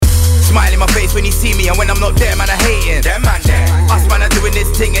face when you see me, and when I'm not there, man, I hating. Them man there. Us man are doing this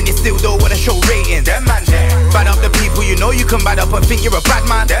thing and you still don't wanna show ratings. Them man there. Bad up the people you know you can bad up and think you're a bad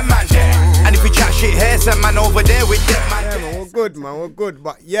man. Them man there. And if we chat shit here, some man over there with them man. Yeah, man, we're good.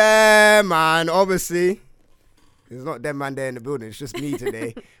 But yeah, man, obviously, there's not them man there in the building. It's just me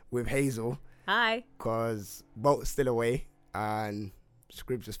today with Hazel. Hi. Because Bolt's still away and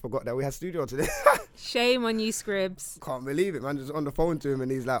Scribs just forgot that we had studio today. Shame on you, Scribs. Can't believe it, man. Just on the phone to him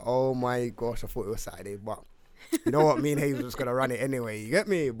and he's like, oh my gosh, I thought it was Saturday. But you know what? Me and Hazel just going to run it anyway. You get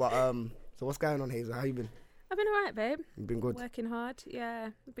me? But so what's going on, Hazel? How you been? I've been alright, babe. You've been good? Working hard. Yeah,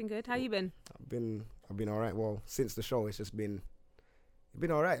 I've been good. How you been? I've been alright. Well, since the show, it's been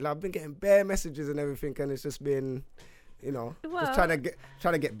alright. Like, I've been getting bare messages and everything, and it's just been, you know, just trying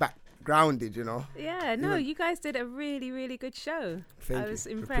to get back grounded, you know. Yeah, no, you guys did a really, really good show. Thank you. I was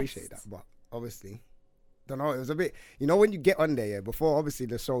impressed. Appreciate that, but obviously, don't know. It was a bit, you know, when you get on there, yeah. Before, obviously,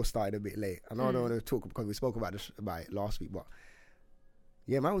 the show started a bit late. I know I don't want to talk because we spoke about it last week, but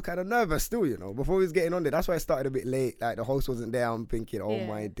yeah, man, I was kind of nervous still, you know. Before we was getting on there, that's why it started a bit late. Like the host wasn't there. I'm thinking, oh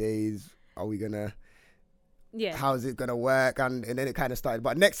my days, are we gonna? Yeah. How's it gonna work? And then it kind of started.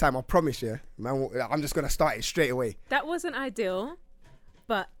 But next time, I promise you, man, I'm just gonna start it straight away. That wasn't ideal,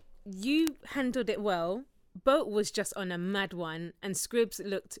 but you handled it well. Boat was just on a mad one, and Scribs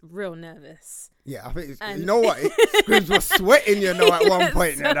looked real nervous. Yeah, I think you know what? Scribs was sweating, you know, at one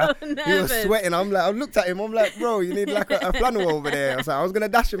point. So he was sweating. I looked at him. I'm like, bro, you need like a flannel over there. I was gonna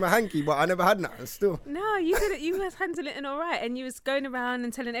dash him a hanky, but I never had nothing. Still. No, you did it. You was handling it all right, and you was going around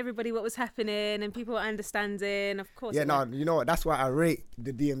and telling everybody what was happening, and people were understanding. Of course. Yeah, no, you know what? That's why I rate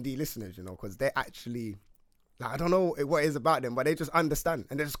the DMD listeners, you know, because they actually. Like, I don't know what it is about them, but they just understand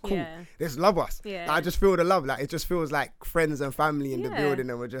and they're just cool. Yeah. They just love us. Yeah. Like, I just feel the love. Like, it just feels like friends and family in the building,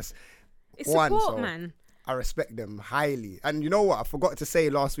 and we're just it's one. Support, so man. I respect them highly. And you know what? I forgot to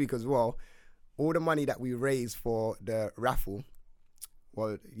say last week as well. All the money that we raised for the raffle,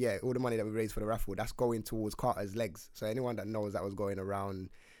 all the money that we raised for the raffle, that's going towards Carter's legs. So anyone that knows that was going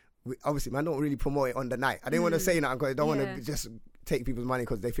around, obviously, man, don't really promote it on the night. I didn't want to say that because I don't want to just take people's money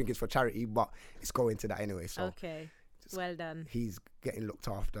because they think it's for charity, but it's going to that anyway. So okay, well done. He's getting looked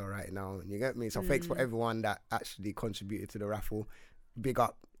after right now, and you get me. So thanks for everyone that actually contributed to the raffle. Big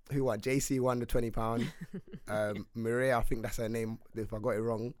up. Who won? JC won the £20. Maria, I think that's her name. If I got it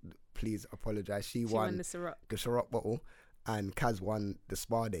wrong, please apologise. She won the Ciroc bottle, and Kaz won the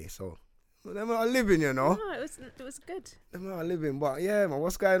spa day. So them are living, you know. No, it was good. Them are living, but yeah, man,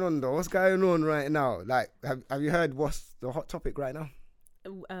 what's going on though? What's going on right now? Like, have you heard what's the hot topic right now?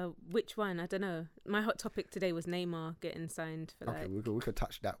 Which one? I don't know. My hot topic today was Neymar getting signed for okay, we could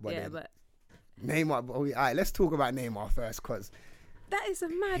touch that, but but Neymar. All right, let's talk about Neymar first, because that is a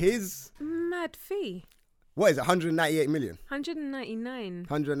mad fee. What is it? 198 million. 199.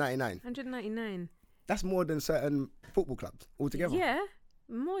 199. 199. That's more than certain football clubs altogether. Yeah,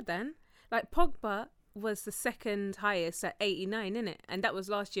 more than. Like Pogba was the second highest at 89, innit? And that was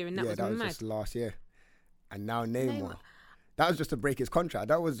last year, and that was mad. Yeah, that was just last year. And now Neymar. That was just to break his contract.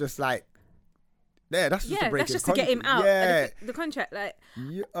 That was just like, that's just to break his contract. To get him out. Yeah. The contract, like,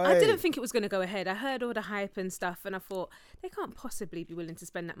 I didn't think it was going to go ahead. I heard all the hype and stuff, and I thought, they can't possibly be willing to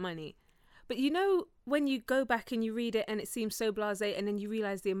spend that money. But you know, when you go back and you read it and it seems so blasé, and then you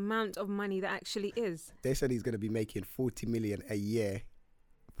realise the amount of money that actually is. They said he's going to be making 40 million a year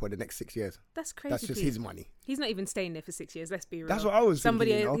for the next 6 years. That's crazy. That's just his money. He's not even staying there for 6 years. Let's be real. That's what I was thinking.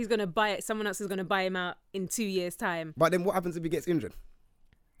 You know? He's going to buy it. Someone else is going to buy him out in 2 years' time. But then what happens if he gets injured?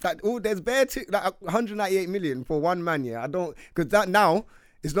 There's bare like 198 million for one man. Yeah, I don't, because that now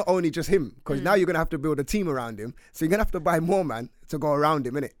it's not only just him. Because now you're going to have to build a team around him. So you're going to have to buy more man to go around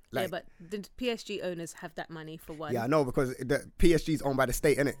him, innit? Like, yeah, but the PSG owners have that money for one. Yeah, I know, because the PSG is owned by the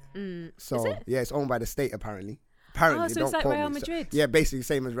state, innit? So is it? Yeah, it's owned by the state apparently. Apparently, so it's like Real Madrid. So, yeah, basically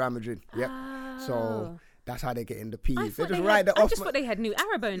same as Real Madrid. Yep. So that's how they get in the peas. They just write it off. I just thought they had new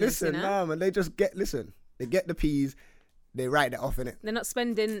Arab owners. Listen, nah, man, they get the peas. They write it off, innit? They're not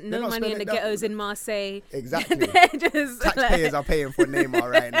spending money in the ghettos in Marseille. Exactly. Just taxpayers are paying for Neymar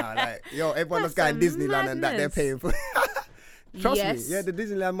right now. Like, yo, everyone that's going Disneyland madness. And that they're paying for. Trust me, yeah, the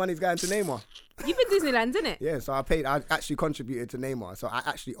Disneyland money's going to Neymar. You've been Disneyland, innit? Yeah, so I actually contributed to Neymar, so I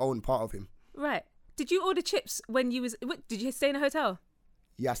actually own part of him. Right. Did you order chips when you was? Did you stay in a hotel?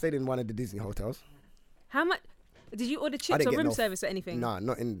 Yeah, I stayed in one of the Disney hotels. How much? Did you order chips or room service or anything? Nah,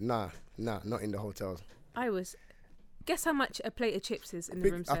 not in the hotels. Guess how much a plate of chips is in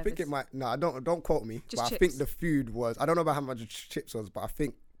the room service? I think it might. No, don't quote me. Just but chips. I think the food was. I don't know about how much chips was, but I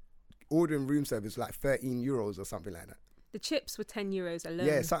think ordering room service was like €13 or something like that. The chips were €10 alone.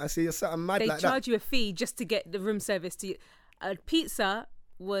 Yeah, something mad like that. They charge you a fee just to get the room service to you. A pizza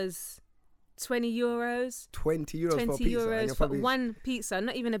was 20 euros. 20 euros for a 20 pizza. euros for one pizza,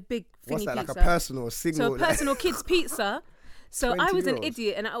 not even a big thingy what's that, pizza. like a personal single? So a personal kids pizza. So I was an €20.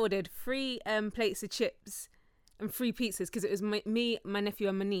 idiot and I ordered 3 plates of chips and 3 pizzas because it was me, my nephew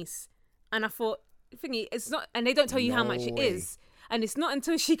and my niece. And I thought, thingy, it's not, and they don't tell you how much it is. And it's not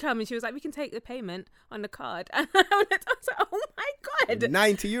until she came and she was like, we can take the payment on the card. And I was like, oh my God.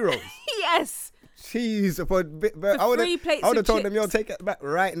 90 euros. Yes. Jeez, I would have told them, yo, take it back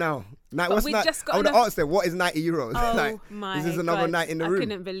right now. I would have asked them, what is 90 euros? Oh like, my is this another God. night in the room? I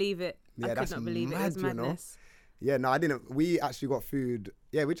couldn't believe it. Yeah, I could not believe it. It was madness. Yeah, no, I didn't. We actually got food.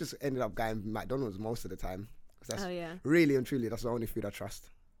 Yeah, we just ended up going McDonald's most of the time. That's really and truly, that's the only food I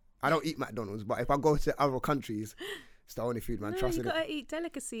trust. I don't eat McDonald's, but if I go to other countries, it's the only food, man. No, you gotta eat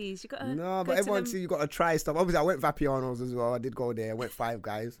delicacies. You gotta. No, but everyone see you gotta try stuff. Obviously, I went Vapiano's as well. I did go there. I went Five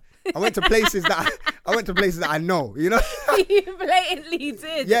Guys. I went to places that I know. You know. You blatantly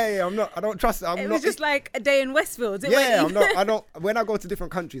did. Yeah. I don't trust. It was just like a day in Westfield. I don't. When I go to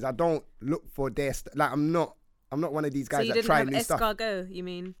different countries, I don't look for their like. I'm not one of these guys that try new stuff. Escargot, you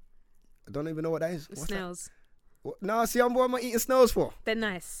mean? I don't even know what that is. What's snails. That? No, see, what am I eating snails for? They're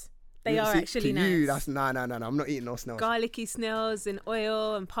nice. They are actually nice. You, that's no. I'm not eating no snails. Garlicky snails and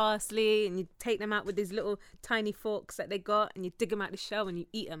oil and parsley, and you take them out with these little tiny forks that they got, and you dig them out the shell and you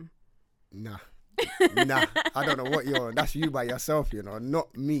eat them. Nah. I don't know what you're. That's you by yourself, you know.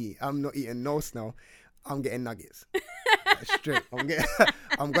 Not me. I'm not eating no snail. I'm getting nuggets. Straight.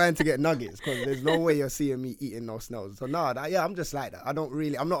 I'm going to get nuggets because there's no way you're seeing me eating no snails. So I'm just like that.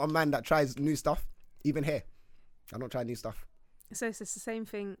 I'm not a man that tries new stuff. Even here, I don't try new stuff. So it's just the same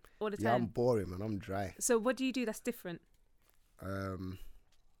thing all the time? Yeah, I'm boring, man. I'm dry. So what do you do that's different?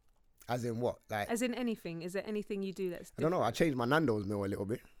 As in what? Like, as in anything? Is there anything you do that's different? I don't know. I changed my Nando's meal a little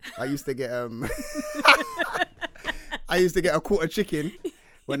bit. I used to get a quarter chicken,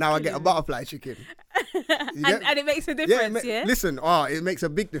 but now I get a butterfly chicken. And it makes a difference, yeah? Listen, it makes a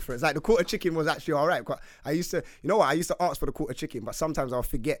big difference. Like the quarter chicken was actually all right. I used to ask for the quarter chicken, but sometimes I'll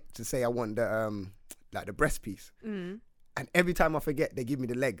forget to say I want the like the breast piece. Mm. And every time I forget, they give me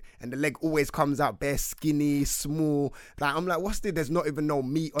the leg. And the leg always comes out bare skinny, small. Like, I'm like, what's this? There's not even no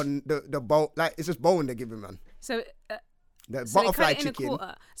meat on the bone. Like, it's just bone they're giving, man. So, the butterfly chicken.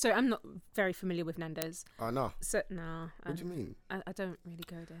 So, I'm not very familiar with Nando's. Oh, no. So, no. What do you mean? I don't really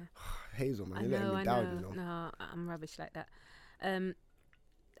go there. Hazel, man. You're letting me down, you know. No, I'm rubbish like that.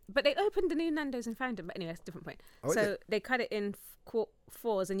 But they opened the new Nando's in Farringdon. But anyway, that's a different point. Oh, so they cut it in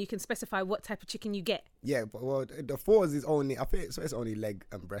fours, and you can specify what type of chicken you get. Yeah, but the fours is only, I think it's only leg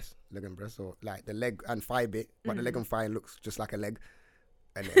and breast, or like the leg and thigh bit, but the leg and thigh looks just like a leg,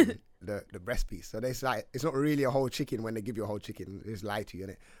 and then the breast piece. So it's not really a whole chicken when they give you a whole chicken. It's lie to you,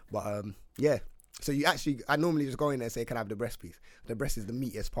 innit? But yeah. So I normally just go in there and say, can I have the breast piece? The breast is the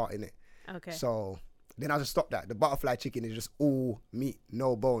meatiest part in it. Okay. So then I just stop that. The butterfly chicken is just all meat,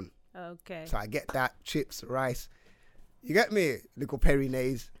 no bone. Okay. So I get that, chips, rice. You get me? Little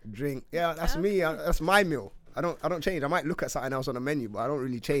peri-nays, drink. Yeah, that's me. That's my meal. I don't change. I might look at something else on the menu, but I don't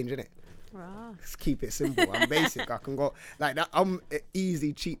really change, innit? Wow. Just keep it simple. I'm basic. I can go like that. I'm an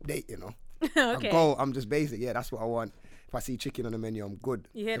easy, cheap date, you know. Okay. I'm just basic. Yeah, that's what I want. If I see chicken on the menu, I'm good.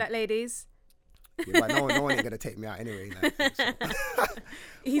 You hear that, ladies? Yeah, but no one ain't gonna take me out anyway.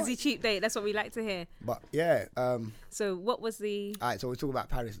 Easy, cheap date. That's what we like to hear. But yeah. So what was the? All right. So we're talking about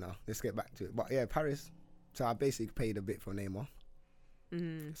Paris now. Let's get back to it. But yeah, Paris. So I basically paid a bit for Neymar.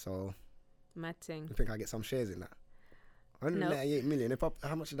 So. Mad thing. I think I get some shares in that. 198 million.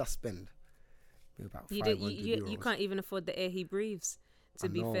 How much did I spend? About 500 euros. You can't even afford the air he breathes. To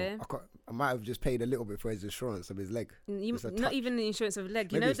be fair, I might have just paid a little bit for his insurance of his leg. Not even the insurance of the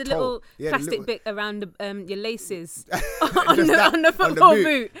leg. Maybe you know the little plastic bit around your laces on the football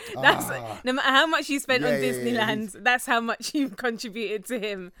boot. That's no matter how much you spent on Disneyland. That's how much you've contributed to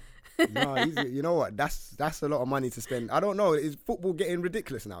him. No, you know what? That's a lot of money to spend. I don't know. Is football getting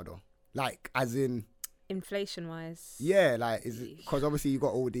ridiculous now though? Like as in inflation wise. Yeah, like is it because obviously you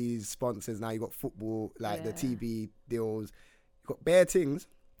got all these sponsors now. You got football, like the TV deals. You got bare things.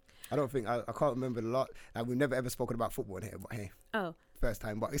 I don't think I can't remember a lot. Like we've never ever spoken about football in here, but hey, first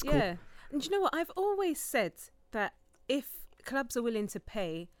time. But it's cool. Yeah, and you know what? I've always said that if clubs are willing to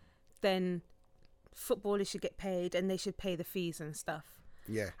pay, then footballers should get paid, and they should pay the fees and stuff.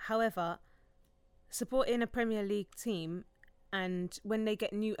 Yeah. However, supporting a Premier League team, and when they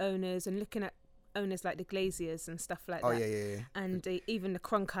get new owners and looking at owners like the Glaziers and stuff like that, yeah. And even the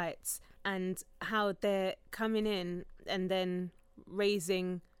Cronkites, and how they're coming in and then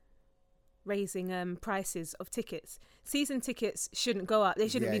raising prices of tickets. Season tickets shouldn't go up. They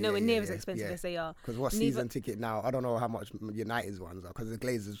shouldn't be nowhere near as expensive as they are. Because season ticket now, I don't know how much United's ones are, because the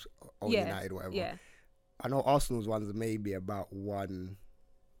Glazers own United or whatever. Yeah. I know Arsenal's ones may be about 1,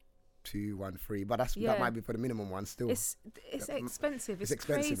 2, 1, 3, but that might be for the minimum one still. It's expensive. It's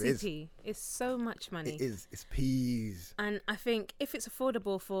expensive. crazy. It's so much money. It is. It's peas. And I think if it's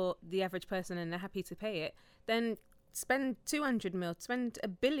affordable for the average person and they're happy to pay it, then spend 200 mil, spend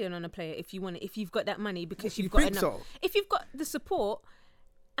 $1 billion on a player if you want it, if you've got that money, because you've got enough. So? If you've got the support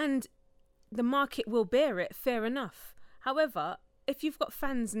and the market will bear it, fair enough. However, if you've got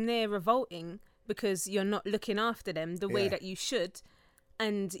fans near revolting because you're not looking after them the way that you should,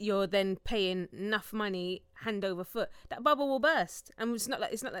 and you're then paying enough money hand over foot, that bubble will burst. And it's not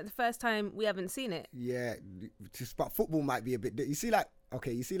like the first time we haven't seen it. Yeah, but football might be a bit. You see, like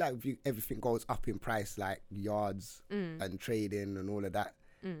if everything goes up in price, like yards and trading and all of that.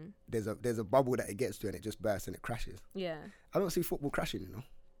 There's a bubble that it gets to and it just bursts and it crashes. Yeah, I don't see football crashing.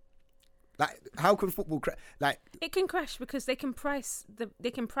 Like, how can football crash? Like, it can crash because they can price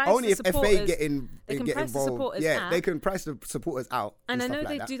only the if FA get involved. The supporters out. They can price the supporters out. And I know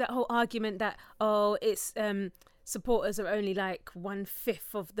they do that whole argument that it's supporters are only like 1/5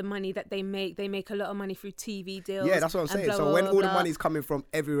 of the money that they make. They make a lot of money through TV deals. Yeah, that's what I'm saying. Blah, so blah, when blah, all blah. the money's coming from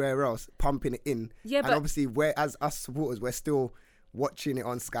everywhere else, pumping it in, and obviously as us supporters, we're still watching it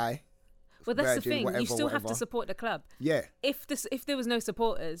on Sky. Well, that's Virgin, the thing. whatever, You still have to support the club. Yeah. If there was no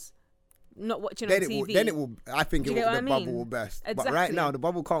supporters not watching on TV, then it will. I think the bubble will burst. Exactly. But right now, the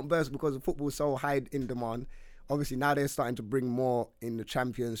bubble can't burst because the football is so high in demand. Obviously, now they're starting to bring more in the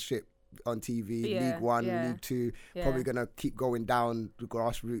Championship on TV, League One, League Two. Probably gonna keep going down the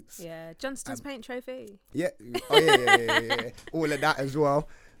grassroots. Yeah, Johnston's Paint Trophy. Yeah, yeah. All of that as well.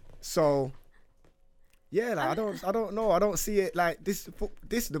 So. Yeah, like, I don't know. I don't see it like this.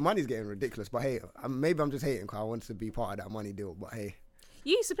 The money's getting ridiculous. But hey, maybe I'm just hating because I want to be part of that money deal. But hey,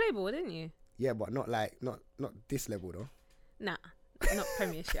 you used to play ball, didn't you? Yeah, but not this level though. Nah, not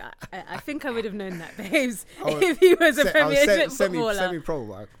Premiership. I think I would have known that, babes, if he was a Premiership footballer. Semi-pro,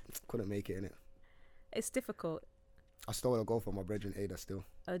 but I couldn't make it, innit? It's difficult. I stole a goal from my brethren Ada still.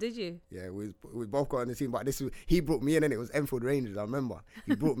 Oh, did you? Yeah, we both got on the team, but he brought me in, and it was Enfield Rangers. I remember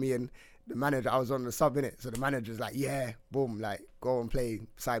he brought me in. The manager, I was on the sub, innit? So the manager's like, yeah, boom, like go and play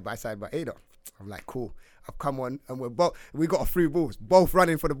side by side by Ada. I'm like, cool. I've come on, and we got a 3 balls, both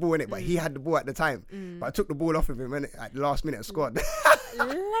running for the ball, innit? But he had the ball at the time. But I took the ball off of him, innit? At the last minute, and scored.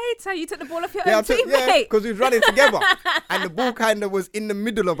 Later, you took the ball off your own teammate. Yeah, because we was running together, and the ball kind of was in the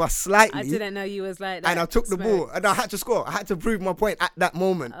middle of us slightly. I didn't know you was like that. And I took the ball, and I had to score. I had to prove my point at that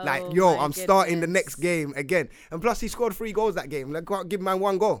moment. I'm starting the next game again. And plus, he scored 3 goals that game. Like, go give man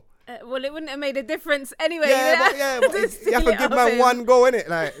 1 goal. Well, it wouldn't have made a difference anyway. But you have to give man 1 goal, innit?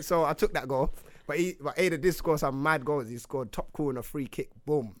 Like, so I took that goal. But Ada did score some mad goals. He scored top corner, free kick,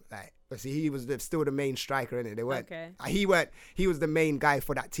 boom. Like, see, he was still the main striker, innit? They weren't. Okay. He was the main guy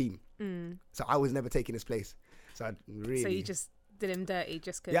for that team. So I was never taking his place. So So you just did him dirty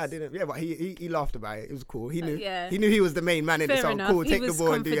just because. Yeah, I didn't. Yeah, but he laughed about it. It was cool. He knew. He knew he was the main man in it. So cool. Take the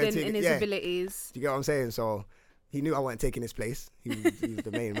ball and do your thing. In his abilities. Do you get what I'm saying? So. He knew I wasn't taking his place. He was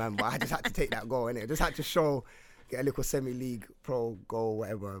the main man, but I just had to take that goal, innit? I just had to get a little semi-league pro goal,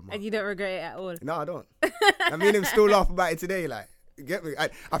 whatever. Man. And you don't regret it at all? No, I don't. I mean, him still laugh about it today. Like, you get me?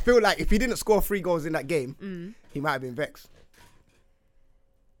 I feel like if he didn't score 3 goals in that game, he might have been vexed.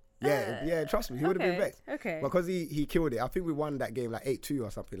 Yeah, trust me, he would have been vexed. Okay. Because he killed it. I think we won that game like 8-2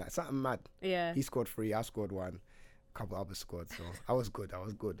 or something, like something mad. Yeah. He scored 3, I scored 1, a couple others scored, so I was good.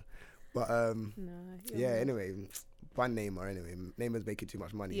 But anyway, fun Neymar anyway. Neymar's making too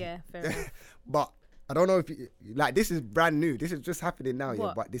much money. Yeah, fair enough. But I don't know if this is brand new. This is just happening now. What?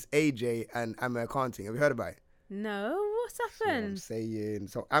 Yeah. But this AJ and Amir Khan thing, have you heard about it? No, what's happened? I'm saying.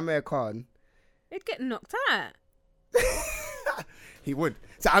 So Amir Khan, he'd get knocked out. He would.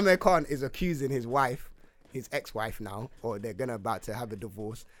 So Amir Khan is accusing his wife, his ex-wife now, or they're about to have a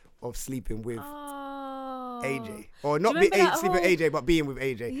divorce, of sleeping with AJ, or not sleeping with AJ, but being with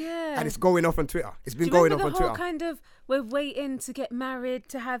AJ. Yeah. And it's going off on Twitter. It's been going off on Twitter. Kind of, we're waiting to get married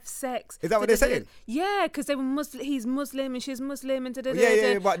to have sex. Is that what they're saying? Yeah, because they were he's Muslim and she's Muslim and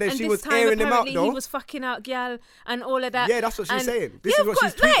but then she was airing him out though. He was fucking out gal and all of that. Yeah, that's what she's saying. This is what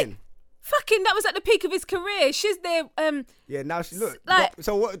she's tweeting. Fucking, that was at the peak of his career. She's there. Yeah, now she look. Like,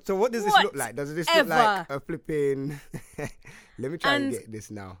 so what does this look like? Does this look like a flipping? Let me try and get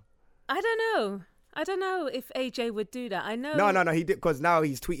this now. I don't know if AJ would do that. I know. No. He did, because now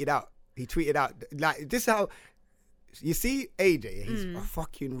he's tweeted out. He tweeted out like this. How you see AJ? He's a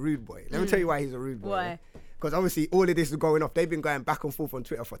fucking rude boy. Let me tell you why he's a rude boy. Why? Because obviously all of this is going off. They've been going back and forth on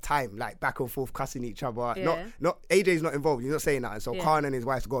Twitter for time, like back and forth cussing each other. Yeah. Not AJ's not involved. He's not saying that. And so Yeah. Khan and his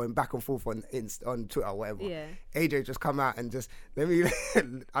wife's going back and forth on Twitter or whatever. Yeah. AJ just come out and just let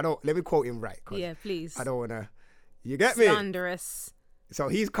me quote him right. Yeah, please. I don't wanna. You get me? Slanderous. So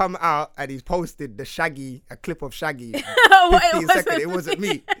he's come out and he's posted a clip of Shaggy. 15 seconds. It wasn't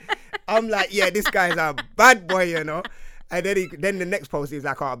me. I'm like, yeah, this guy's a bad boy, you know. And then the next post is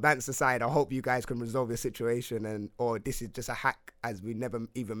like, Bants aside, I hope you guys can resolve the situation, or this is just a hack as we never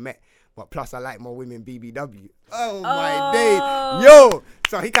even met. But plus, I like more women BBW. Oh my days, yo!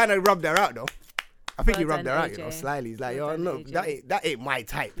 So he kind of rubbed her out though. I think he rubbed her out, you know, slyly. He's like, yo, no, that ain't my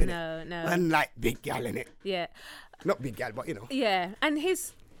type, innit? No. And like big gal in it. Yeah. Not big gal, but you know. Yeah, and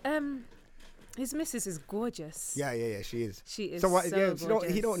his missus is gorgeous. Yeah, she is. She is so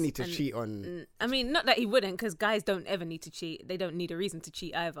gorgeous. He don't need to cheat on. I mean, not that he wouldn't, because guys don't ever need to cheat. They don't need a reason to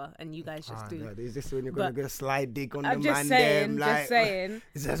cheat either, and you guys just do. God, is this when you're going to slide dig on I'm the just man saying, them? Like, just saying.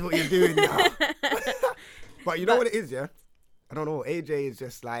 Is that what you're doing now? But you know what it is, yeah? I don't know. AJ is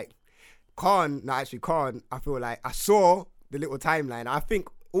just like, Khan, I feel like I saw the little timeline. I think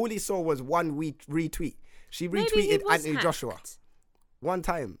all he saw was one retweet. She retweeted Anthony Joshua. One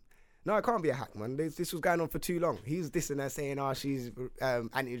time. No, it can't be a hack, man. This was going on for too long. He's dissing her, saying, she's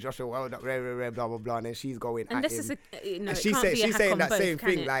Anthony Joshua, well, blah, blah, blah, and then she's going and at this him. And she's saying that same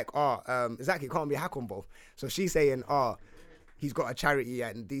thing, like, exactly, it can't be a hack on both. So she's saying, he's got a charity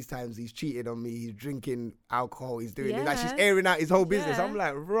and these times he's cheated on me, he's drinking alcohol, he's doing it. Like, she's airing out his whole business. I'm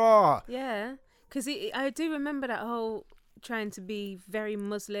like, raw. Yeah, because I do remember that whole trying to be very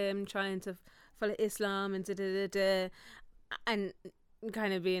Muslim, trying to follow Islam and and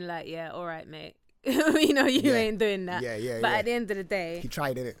kind of being like, yeah, all right, mate. You know, you ain't doing that. But at the end of the day, he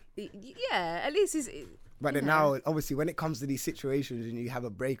tried, innit? Yeah, at least he's. But then now, obviously, when it comes to these situations and you have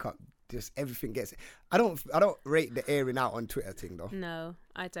a breakup, just everything gets. I don't rate the airing out on Twitter thing though. No,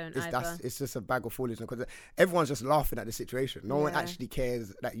 I don't either. It's just a bag of foolishness because everyone's just laughing at the situation. No one actually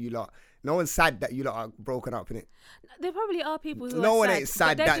cares that you lot. No one's sad that you lot are broken up, innit? There probably are people who no are one sad, ain't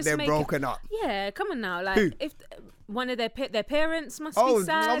sad that they're broken up. Yeah, come on now, like Who? if one of their parents must be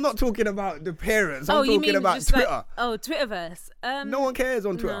sad. I'm not talking about the parents. I'm talking about Twitter. Twitterverse. No one cares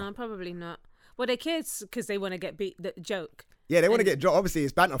on Twitter. No, probably not. Well, they cares because they want to get beat. The joke. Yeah, they want to get joke. Obviously,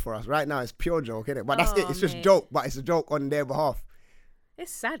 it's banter for us right now. It's pure joke, innit? But that's it. It's just joke, but it's a joke on their behalf.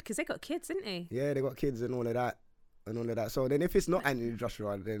 It's sad because they got kids, didn't they? Yeah, they got kids and all of that. So then, if it's not Anthony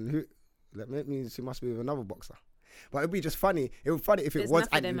Joshua, then who? That means he must be with another boxer. But it'd be just funny. It would be funny if it was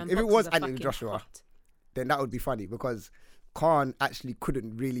Anthony Joshua. Hot. Then that would be funny because Khan actually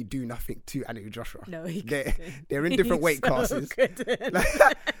couldn't really do nothing to Anthony Joshua. No, he couldn't. They're in different weight classes.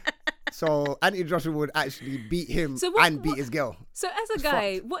 So Anthony Joshua would actually beat him and beat his girl. So as a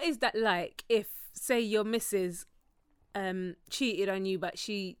guy, what is that like if, say, your missus cheated on you, but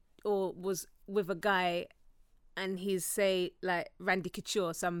or was with a guy and he's, say, like Randy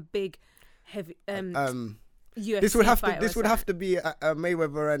Couture, some big, heavy UFC this would have to be a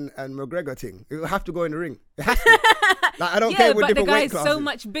Mayweather and McGregor thing. It would have to go in the ring. It has to. Like, I don't care with different weight classes. Yeah, but the guy's so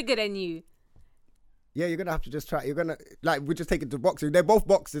much bigger than you. Yeah, you're gonna have to just try. You're gonna we just take it to boxing. They're both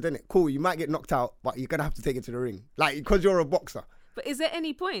boxers, isn't it? Cool. You might get knocked out, but you're gonna have to take it to the ring, like because you're a boxer. But is there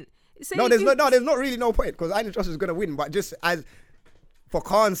any point? There's not really no point because Anthony Joshua's gonna win. But just as for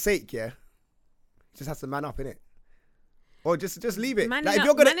Khan's sake, yeah, just has to man up, innit? Or just leave it. Like if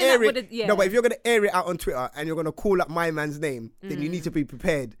you're gonna air it, but if you're gonna air it out on Twitter and you're gonna call up my man's name, then you need to be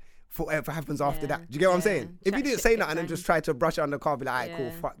prepared for whatever happens after that. Do you get what I'm saying? If he didn't say that and then just try to brush it on the car, be like, alright,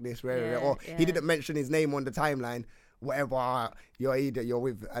 cool, fuck this, or he didn't mention his name on the timeline, whatever, you're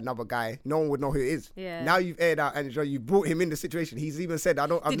with another guy, no one would know who it is. Yeah. Now you've aired out and you brought him in the situation. He's even said,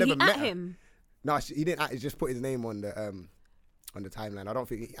 I've never met him. No, he didn't. He just put his name on the timeline. I don't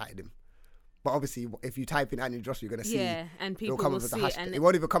think he added him. But obviously, if you type in Anthony Joshua, you're gonna see. Yeah, and people will see it. It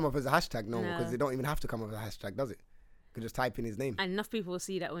won't even come up as a hashtag, because they don't even have to come up as a hashtag, does it? You can just type in his name. And enough people will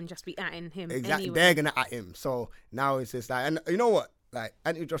see that and just be atting him. Exactly, anyway. They're gonna at him. So now it's just like, and you know what? Like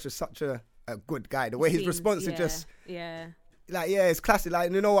Anthony Joshua is such a good guy. The way his response is just, it's classic.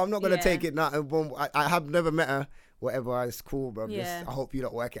 Like, you know, I'm not gonna take it now. I have never met her. Whatever, it's cool, bro. I hope you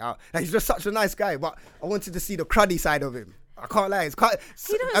don't work it out. Like, he's just such a nice guy. But I wanted to see the cruddy side of him. I can't lie. It's quite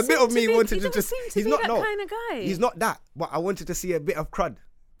a bit of me wanted to just. He's not that kind of guy. He's not that. But I wanted to see a bit of crud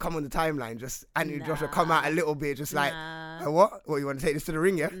come on the timeline. Just Anthony Joshua come out a little bit, just like, what? What, you want to take this to the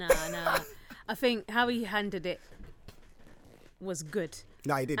ring, yeah? No. I think how he handled it was good.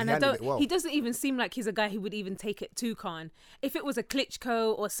 No, he did. And he handled it well. He doesn't even seem like he's a guy who would even take it to Khan. If it was a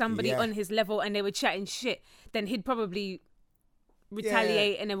Klitschko or somebody on his level and they were chatting shit, then he'd probably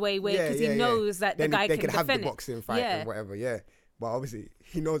retaliate in a way where because he knows that then the guy they can could have defend the it. boxing fight and whatever. Yeah, but obviously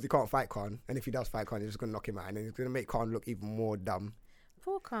he knows he can't fight Khan, and if he does fight Khan, he's just gonna knock him out, and then he's gonna make Khan look even more dumb.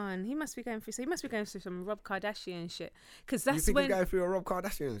 Poor Khan, he must be going through some Rob Kardashian shit. Because that's you think when he's going through a Rob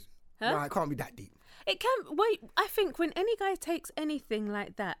Kardashian? Huh? No, it can't be that deep. It can. Wait, I think when any guy takes anything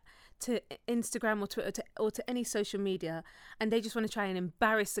like that to Instagram or Twitter or to any social media, and they just want to try and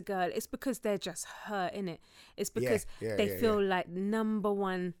embarrass a girl, it's because they're just hurt, innit? It's because they feel like number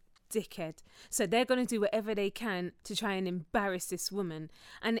one dickhead. So they're going to do whatever they can to try and embarrass this woman.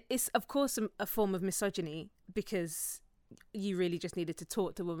 And it's, of course, a form of misogyny because you really just needed to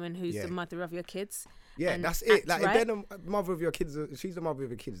talk to a woman who's the mother of your kids. Yeah, that's it. Like, if they're the mother of your kids, she's the mother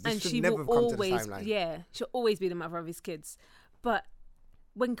of your kids. This should never have come to the timeline. Yeah, she'll always be the mother of his kids. But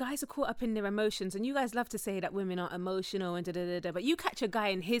when guys are caught up in their emotions, and you guys love to say that women are emotional and da-da-da-da, but you catch a guy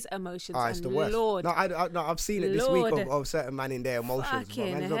in his emotions and it's the worst. Lord. No, I've seen it this week of certain man in their emotions. But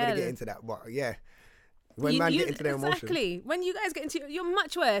man's not going to get into that. But yeah, when men get into their emotions. Exactly. When you guys get into you're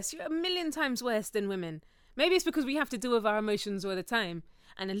much worse. You're a million times worse than women. Maybe it's because we have to deal with our emotions all the time.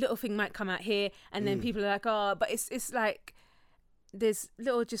 And a little thing might come out here, and then people are like, oh, but it's like there's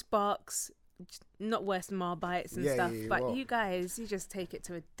little just barks, not worse than more bites and stuff. But you guys, you just take it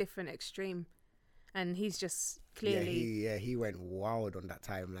to a different extreme. And he's just clearly... he went wild on that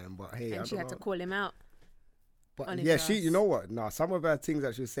timeline. But hey, and she had to call him out. But you know what? No, some of her things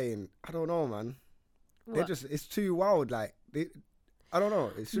that she was saying, I don't know, man. They're just, it's too wild. Like, I don't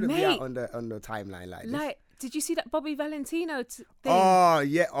know. It shouldn't be out on the timeline like this. Like, did you see that Bobby Valentino thing? Oh,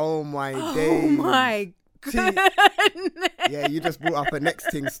 yeah. Oh, my days. Oh, my goodness. Yeah, you just brought up a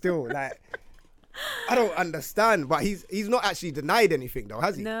next thing still. Like, I don't understand. But he's not actually denied anything, though,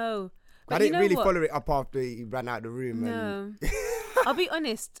 has he? No. I didn't really follow it up after he ran out of the room. No. I'll be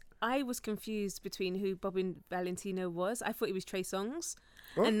honest. I was confused between who Bobby Valentino was. I thought he was Trey Songz.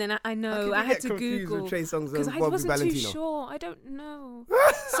 What? And then I know I had to Google because I wasn't too sure. I don't know.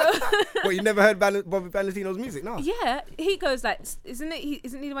 So, well, you never heard Bobby Valentino's music, no? Yeah, he goes like, isn't he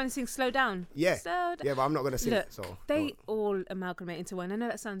the one who sings "Slow Down"? Yeah, yeah, but I'm not gonna sing it. So they all amalgamate into one. I know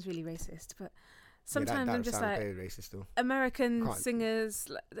that sounds really racist, but sometimes I'm just like very racist still. American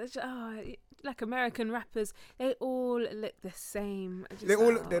singers, like American rappers, they all look the same. They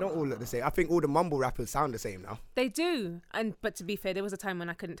don't all look the same. I think all the mumble rappers sound the same now. They do, but to be fair, there was a time when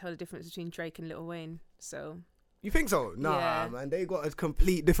I couldn't tell the difference between Drake and Lil Wayne. So you think so? Nah, man, they got a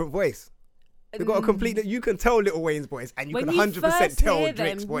complete different voice. They got a complete. You can tell Lil Wayne's voice, and you can 100% tell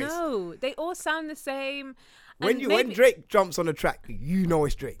Drake's voice. No, they all sound the same. When Drake jumps on the track, you know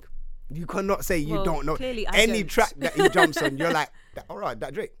it's Drake. You cannot say you don't know. Any track that he jumps on, you're like, all right,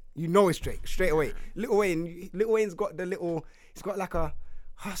 that Drake. You know it's Drake straight away. Lil Wayne's got he's got like a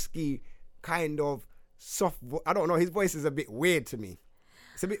husky kind of soft I don't know, his voice is a bit weird to me.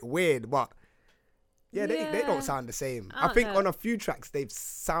 It's a bit weird, but they don't sound the same. I think on a few tracks they've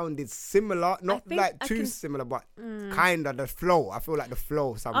sounded similar, not like too similar, but kind of the flow. I feel like the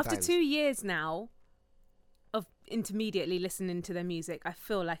flow sometimes. After 2 years now of intermediately listening to their music, I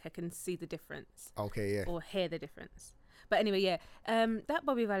feel like I can see the difference. Okay, yeah. Or hear the difference. But anyway, that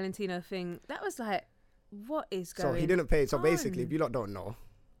Bobby Valentino thing, that was like, what is going on? So he didn't pay. So basically, if you lot don't know,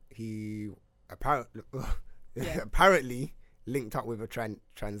 he apparently linked up with a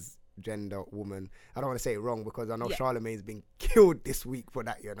transgender woman. I don't want to say it wrong because I know Charlamagne's been killed this week for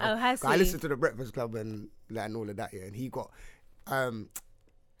that, you know. Oh, has he? I listened to the Breakfast Club and all of that, and he got... anyway,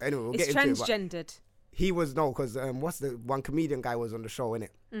 we'll get into it. It's transgendered. He was, because what's the one comedian guy was on the show, innit?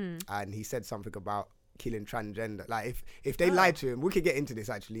 And he said something about killing transgender. Like if they lied to him, we could get into this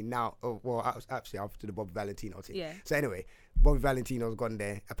actually now. Actually after the Bobby Valentino thing. Yeah. So anyway, Bobby Valentino's gone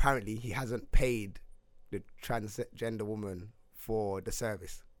there. Apparently he hasn't paid the transgender woman for the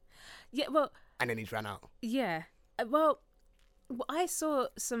service. Yeah, well. And then he's ran out. Yeah. Well, I saw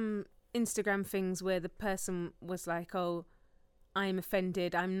some Instagram things where the person was like, "Oh, I'm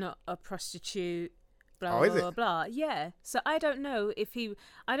offended. I'm not a prostitute." Blah, blah, blah. Yeah. So I don't know if it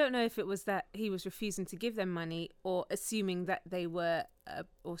was that he was refusing to give them money or assuming that they were,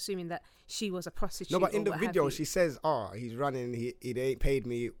 or assuming that she was a prostitute. No, but in the video she says, he's running, he ain't paid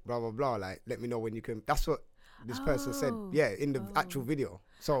me, blah, blah, blah. Like, let me know when you can. That's what this person said. Yeah, in the actual video.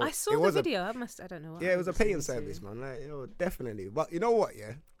 So I saw the video. I don't know. Yeah, it was a paying service, man. Like, definitely. But you know what,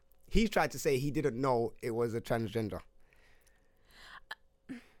 yeah? He tried to say he didn't know it was a transgender.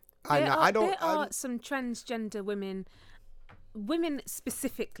 There are some transgender women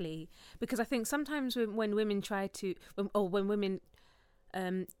specifically, because I think sometimes when women try to, when women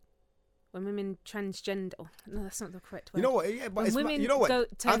transgender, no, that's not the correct word. You know what? Yeah, but I feel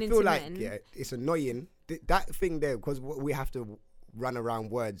like men, it's annoying that thing there because we have to run around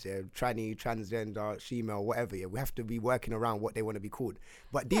words, yeah, tranny, transgender, shemale, whatever, yeah. We have to be working around what they want to be called.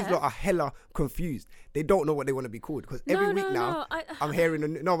 But these lot are hella confused. They don't know what they want to be called because every week now, I'm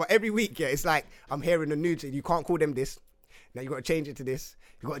hearing but every week, yeah, it's like I'm hearing a new. You can't call them this. Now you got to change it to this.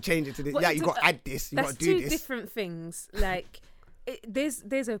 You got to change it to this. You got to add this. You got to do this. That's two different things. Like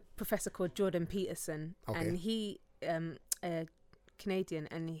there's a professor called Jordan Peterson, and he Canadian,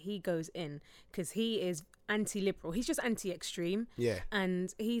 and he goes in because he is anti-liberal. He's just anti-extreme. Yeah.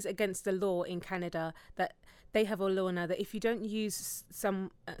 And he's against the law in Canada that they have a law now that if you don't use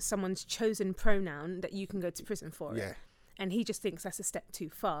someone's chosen pronoun, that you can go to prison for it. And he just thinks that's a step too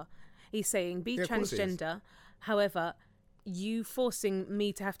far. He's saying be transgender. However, you forcing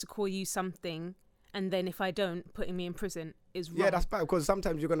me to have to call you something, and then if I don't, putting me in prison is wrong. Yeah, that's bad because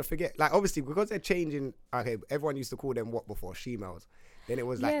sometimes you're going to forget. Like, obviously, because they're changing. Okay, everyone used to call them what before? Shemales. Then it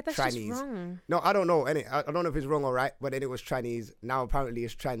was like that's trannies. Just wrong. No, I don't know. I don't know if it's wrong or right, but then it was trannies. Now apparently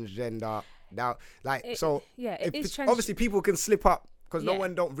it's transgender. Now, like, it is obviously people can slip up because no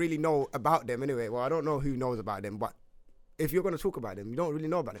one don't really know about them anyway. Well, I don't know who knows about them, but if you're going to talk about them, you don't really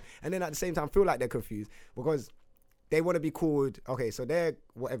know about them. And then at the same time, feel like they're confused because they want to be called, okay, so they're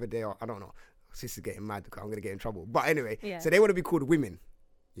whatever they are. I don't know. This is getting mad because I'm going to get in trouble. But anyway, so they want to be called women.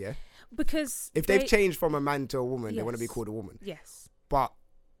 Yeah? Because if they've changed from a man to a woman, they want to be called a woman. Yes. But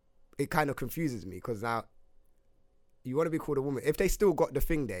it kind of confuses me because now you want to be called a woman. If they still got the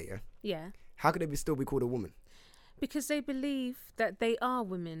thing there, how could they still be called a woman? Because they believe that they are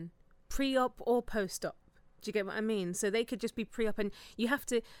women, pre-op or post-op. Do you get what I mean? So they could just be pre-op, and you have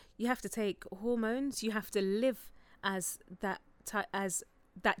to take hormones. You have to live as that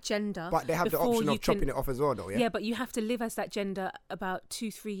gender. But they have the option of chopping it off as well, though. Yeah, but you have to live as that gender about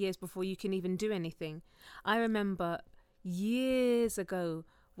 2-3 years before you can even do anything. I remember years ago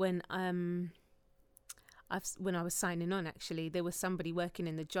when I was signing on, actually, there was somebody working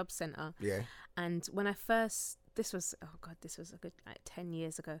in the job centre. Yeah. And when I first, this was a good 10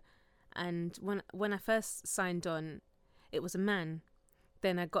 years ago. And when I first signed on, it was a man.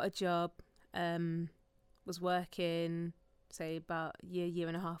 Then I got a job, was working, say about a year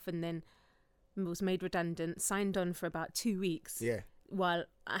and a half, and then was made redundant, signed on for about 2 weeks. Yeah. While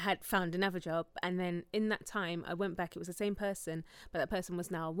I had found another job. And then in that time, I went back. It was the same person, but that person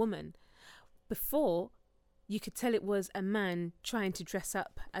was now a woman. Before, you could tell it was a man trying to dress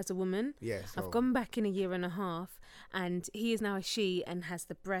up as a woman. Yeah, so I've gone back in a year and a half, and he is now a she and has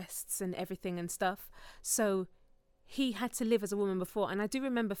the breasts and everything and stuff. So he had to live as a woman before. And I do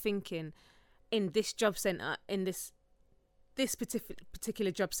remember thinking in this job centre, in this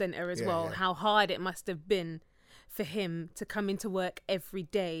particular job centre as well, how hard it must have been for him to come into work every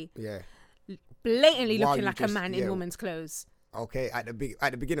day, blatantly looking like a man in woman's clothes. Okay, at the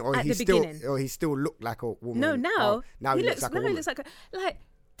beginning, or he still looked like a woman. No, now he looks like a woman. He looks like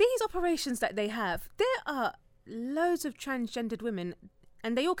these operations that they have. There are loads of transgendered women,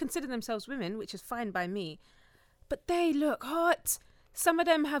 and they all consider themselves women, which is fine by me. But they look hot. Some of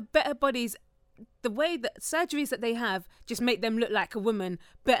them have better bodies. The way that surgeries that they have just make them look like a woman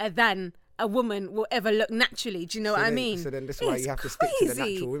better than a woman will ever look naturally. Do you know what I mean? So then that's why you have to stick to the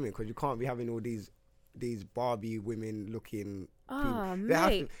natural women, because you can't be having all these Barbie women looking.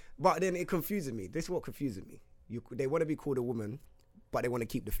 Mate. But then it confuses me. This is what confuses me. They want to be called a woman, but they want to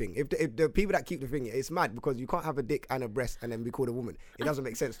keep the thing. If the people that keep the thing, it's mad because you can't have a dick and a breast and then be called a woman. It doesn't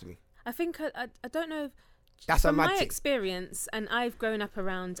make sense to me. I think I don't know. That's from a mad my thing. Experience, and I've grown up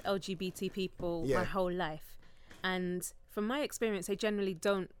around LGBT people my whole life, and from my experience, they generally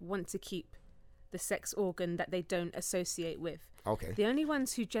don't want to keep the sex organ that they don't associate with. Okay. The only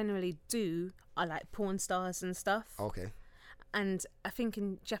ones who generally do are like porn stars and stuff. Okay. And I think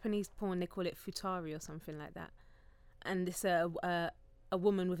in Japanese porn they call it futari or something like that, and it's a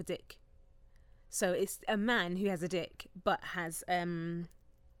woman with a dick. So it's a man who has a dick but has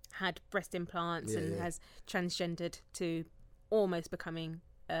had breast implants and has transgendered to almost becoming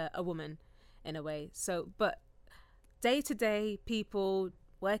a woman in a way. So, but day to day people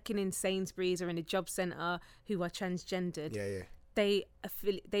working in Sainsbury's or in a job centre who are transgendered, they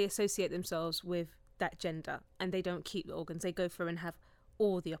associate themselves with that gender, and they don't keep the organs. They go through and have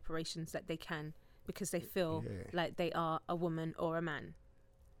all the operations that they can because they feel like they are a woman or a man.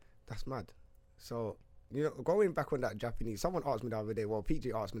 That's mad. So, you know, going back on that Japanese, someone asked me the other day,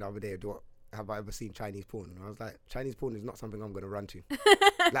 PG asked me the other day, have I ever seen Chinese porn? And I was like, Chinese porn is not something I'm going to run to.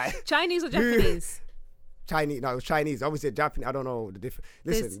 Like, Chinese or Japanese? Chinese. No, it was Chinese. Obviously, Japanese. I don't know the difference.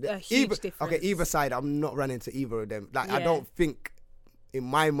 Listen, there's a huge difference. Okay, either side, I'm not running to either of them. Like, I don't think, in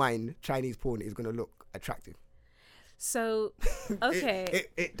my mind, Chinese porn is going to look attractive. So, okay.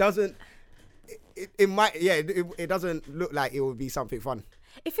 It doesn't. it might, yeah, it doesn't look like it would be something fun.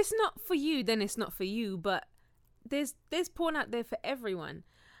 If it's not for you, then it's not for you. But there's porn out there for everyone.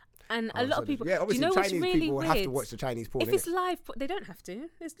 And a lot of people, yeah, obviously, you know Chinese what's really people weird? have to watch the Chinese porn. If it's live, they don't have to.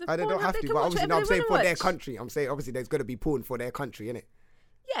 It's the they don't have to, but obviously, no, I'm saying for their country. I'm saying obviously there's going to be porn for their country, innit?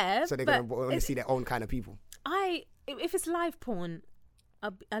 Yeah, so they're going to want to see their own kind of people. If it's live porn,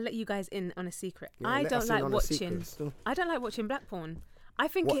 I'll let you guys in on a secret. Yeah, I don't like watching black porn. I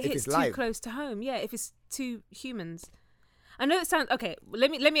think it hits too close to home. Yeah, if it's two humans. I know it sounds okay.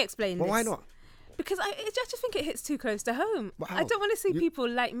 Let me explain. Well, this. why not? Because I just think it hits too close to home. I don't want to see people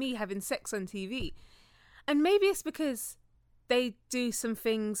like me having sex on TV. And maybe it's because they do some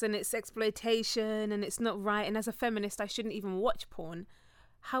things and it's exploitation and it's not right. And as a feminist, I shouldn't even watch porn.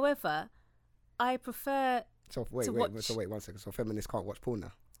 However, I prefer So wait 1 second. So feminists can't watch porn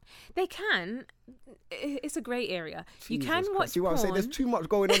now? They can. It's a grey area. Jesus you can Christ. watch See what porn. I'm saying? There's too much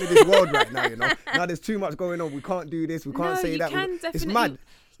going on in this world right now, you know? Now there's too much going on. We can't do this. We can't say that. It's mad.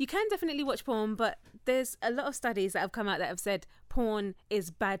 You can definitely watch porn, but there's a lot of studies that have come out that have said porn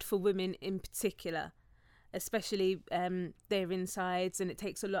is bad for women in particular, especially their insides, and it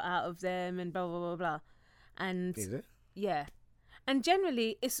takes a lot out of them and blah, blah, blah, blah. And is it? Yeah. And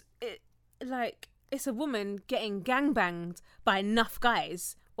generally, it's a woman getting gangbanged by enough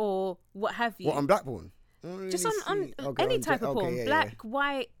guys or what have you. What, on black porn? Just on any type of porn. Black,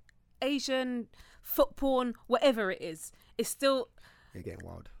 white, Asian, foot porn, whatever it is. It's still... You're getting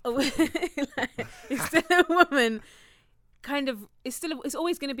wild. It's still a woman kind of... It's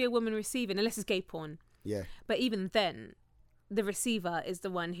always going to be a woman receiving, unless it's gay porn. Yeah. But even then, the receiver is the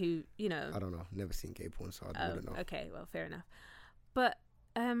one who, you know... I don't know. Never seen gay porn, so I wouldn't know. Okay, well, fair enough. But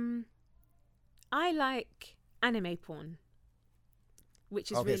I like anime porn,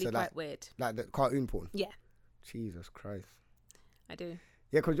 which is really quite weird. Like the cartoon porn? Yeah. Jesus Christ. I do.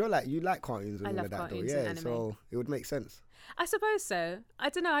 Yeah, because you like cartoons and all of that, though. Yeah, so it would make sense. I suppose so. I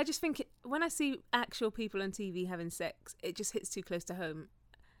don't know. I just think when I see actual people on TV having sex, it just hits too close to home.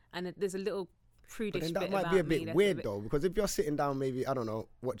 And there's a little prudish bit about me. That might be a bit weird, though, because if you're sitting down, maybe, I don't know,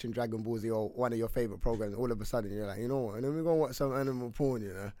 watching Dragon Ball Z or one of your favourite programs, all of a sudden you're like, you know what, and then we're going to watch some animal porn,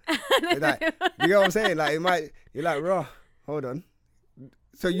 you know? Like, you know what I'm saying? Like, you're like, raw, hold on.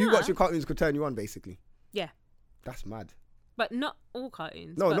 So you watching cartoons could turn you on, basically? Yeah. That's mad. But not all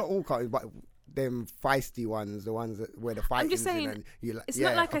cartoons. No, not all cartoons, but them feisty ones, the ones where the fighting. I'm just saying, it's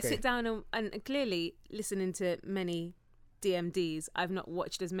not like I sit down and clearly listening to many DMDs. I've not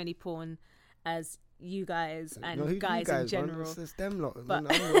watched as many porn as you guys and guys in general. Man? It's them lot. But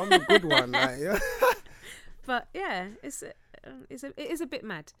I'm the good one. Like, yeah. But yeah, it is a bit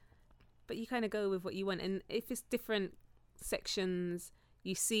mad. But you kind of go with what you want, and if it's different sections,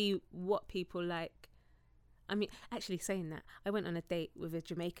 you see what people like. I mean, actually saying that, I went on a date with a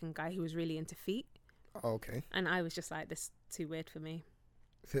Jamaican guy who was really into feet. Oh, okay. And I was just like, this is too weird for me.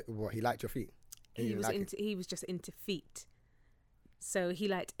 What, he liked your feet? He was just into feet. So he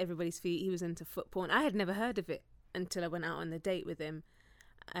liked everybody's feet. He was into foot porn. I had never heard of it until I went out on the date with him.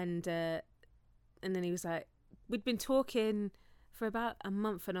 And then he was like, we'd been talking for about a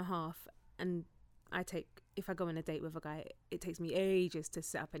month and a half. And if I go on a date with a guy, it takes me ages to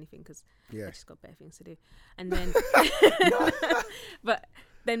set up anything because I just got better things to do. And then, but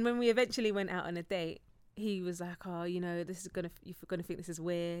then when we eventually went out on a date, he was like, "Oh, you know, you're gonna think this is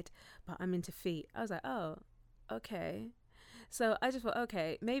weird, but I'm into feet." I was like, "Oh, okay." So I just thought,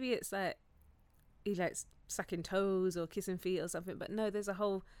 okay, maybe it's like he likes sucking toes or kissing feet or something. But no, there's a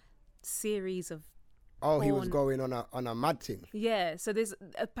whole series of. Oh, porn. He was going on a mad thing. Yeah, so there's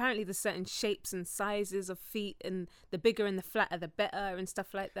certain shapes and sizes of feet, and the bigger and the flatter the better, and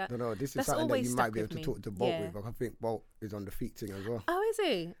stuff like that. No, this is something that you might be able to talk to Bolt with. I think Bolt is on the feet thing as well. Oh, is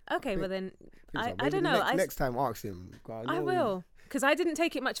he? Okay, well then, I don't know. Next time, ask him. I will, because I didn't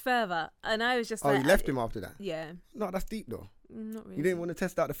take it much further, and I was just like... Oh, you left him after that? Yeah. No, that's deep though. Not really. You didn't want to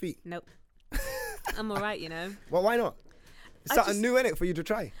test out the feet? Nope. I'm all right, you know. Well, why not? It's something new in it for you to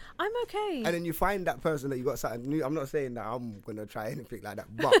try. I'm okay. And then you find that person that you got something new. I'm not saying that I'm going to try anything like that,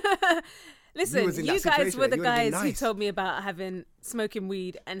 but... Listen, you guys were the guys who told me about smoking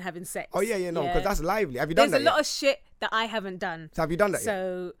weed and having sex. Oh, yeah, no, because that's lively. Have you done that There's a lot of shit that I haven't done. So have you done that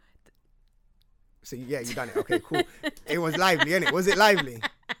yet? So yeah, you done it. Okay, cool. It was lively, innit? Was it lively?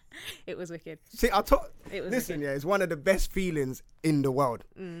 It was wicked. See, listen, it's one of the best feelings in the world.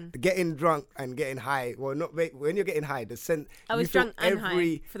 Getting drunk and getting high. Well, not when you're getting high. I was drunk and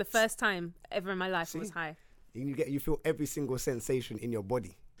high for the first time ever in my life. I was high. You feel every single sensation in your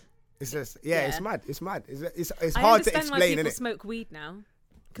body. It's just it's mad. It's mad. It's hard to explain. I understand why people smoke weed now,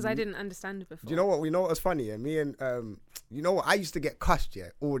 because I didn't understand it before. Do you know what? We know what's funny. Yeah? Me and you know what? I used to get cussed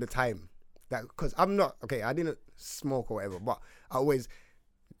all the time. that because I'm not okay. I didn't smoke or whatever, but I always.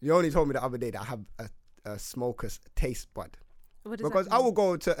 You only told me the other day that I have a smoker's taste bud. What does Because that I mean? will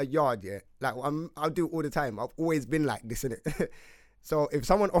go to a yard, like I'll do it all the time. I've always been like this, innit? So if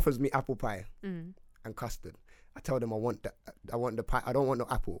someone offers me apple pie and custard, I tell them I want the pie. I don't want no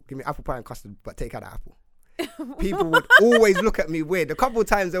apple. Give me apple pie and custard, but take out the apple. People would always look at me weird. A couple of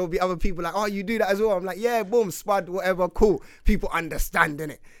times there will be other people like, oh, you do that as well. I'm like, yeah, boom, spud, whatever, cool. People understand,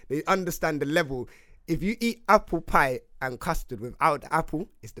 innit? They understand the level. If you eat apple pie and custard without the apple,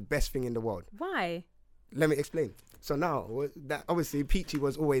 it's the best thing in the world. Why? Let me explain. So now, that obviously Peachy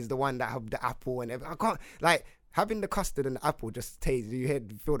was always the one that had the apple and everything. I can't, like, having the custard and the apple just tastes,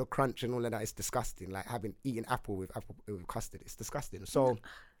 feel the crunch and all of that. It's disgusting. Like, eating apple with custard, it's disgusting. So,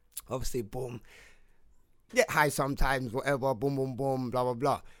 obviously, boom, get high sometimes, whatever, boom, boom, boom, blah, blah,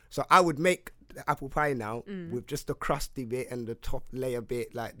 blah. So I would make the apple pie now with just the crusty bit and the top layer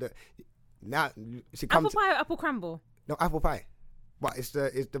bit, like now she comes. Apple pie or apple crumble? No, apple pie. But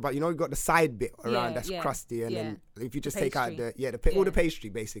but you know, you got the side bit around that's crusty, and then if you just take out all the pastry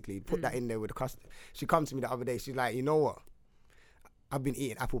basically, put that in there with the custard. She comes to me the other day, she's like, you know what? I've been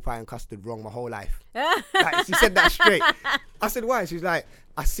eating apple pie and custard wrong my whole life. Like, she said that straight. I said, why? She's like,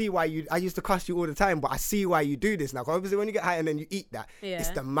 I see why I used to cuss you all the time, but I see why you do this now. Because obviously when you get high and then you eat that, it's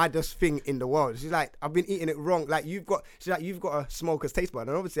the maddest thing in the world. She's like, I've been eating it wrong. Like, you've got a smoker's taste bud.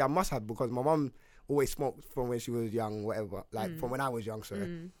 And obviously I must have, because my mum always smoked from when she was young, whatever. Like, from when I was young,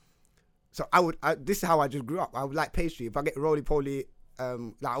 sorry. So this is how I just grew up. I would like pastry. If I get roly-poly, I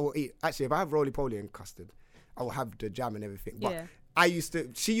will eat. Actually, if I have roly-poly and custard, I will have the jam and everything. But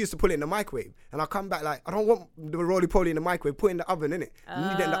she used to put it in the microwave, and I come back like, I don't want the roly-poly in the microwave, put it in the oven, innit? You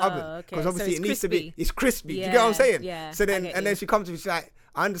need it in the oven. Because obviously it needs to be, it's crispy. Do you get what I'm saying? Yeah, so then she comes to me, she's like,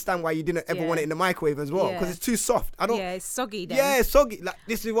 I understand why you didn't ever want it in the microwave as well, because it's too soft. Yeah, it's soggy then. Yeah, it's soggy. Like,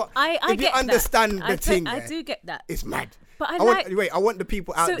 this is what, if you understand the thing, I do get that. It's mad. But I want the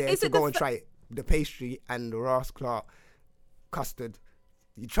people out there to go and try it. The pastry and the Ross Clark custard.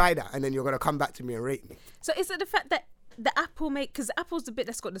 You try that, and then you're going to come back to me and rate me. So is it the fact that the apple because the apple's the bit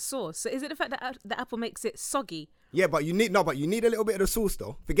that's got the sauce. So is it the fact that the apple makes it soggy? Yeah, but you need a little bit of the sauce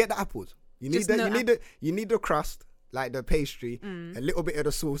though. Forget the apples. You need the crust, like the pastry, a little bit of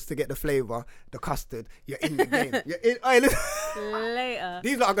the sauce to get the flavour, the custard. You're in the game. Later.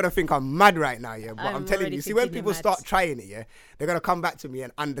 These lot are going to think I'm mad right now, yeah. But I'm telling you, see, when people start trying it, yeah, they're going to come back to me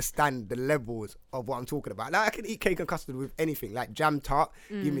and understand the levels of what I'm talking about. Like, I can eat cake and custard with anything, like jam tart.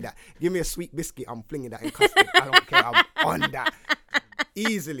 Give me that. Give me a sweet biscuit. I'm flinging that in custard. I don't care. I'm on that.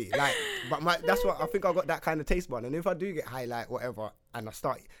 Easily, like, but that's what I think. I got that kind of taste bud, and if I do get high, like whatever, and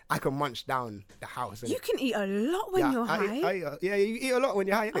I can munch down the house. You can eat a lot when you're high. You eat a lot when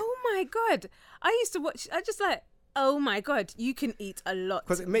you're high. Oh my god! I used to watch. I just like, oh my god, you can eat a lot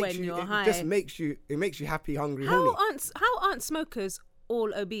when you're high. It just makes you happy, hungry, horny. How aren't smokers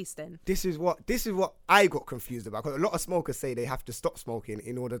all obese then? This is what I got confused about, because a lot of smokers say they have to stop smoking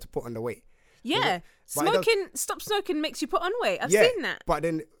in order to put on the weight. Yeah, stop smoking makes you put on weight. I've seen that. But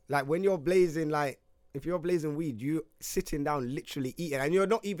then, like, when you're blazing, like, if you're blazing weed, you sitting down literally eating, and you're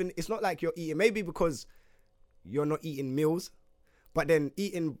not even, it's not like you're eating, maybe because you're not eating meals, but then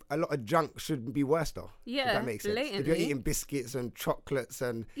eating a lot of junk should be worse though. Yeah, if that makes sense. Blatantly. If you're eating biscuits and chocolates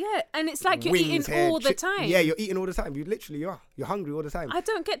and and it's like you're eating all the time. Yeah, you're eating all the time. You literally are. You're hungry all the time. I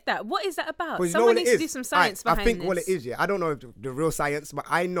don't get that. What is that about? Someone needs to do some science behind this. I think what it is, I don't know if the real science, but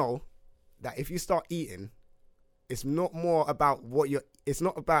I know that if you start eating, it's not more about it's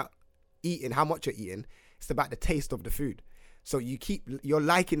not about eating, how much you're eating. It's about the taste of the food. So you're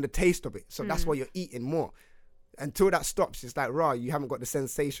liking the taste of it. So that's why you're eating more. Until that stops, it's like, you haven't got the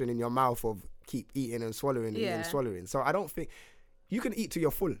sensation in your mouth of keep eating and swallowing and swallowing. So I don't think you can eat till you're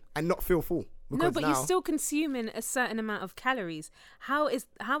full and not feel full. No, but you're still consuming a certain amount of calories. How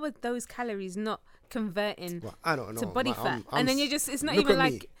are those calories not converting to body fat? And then it's not even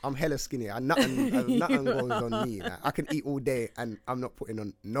like... I'm hella skinny. Nothing goes on me. Like, I can eat all day and I'm not putting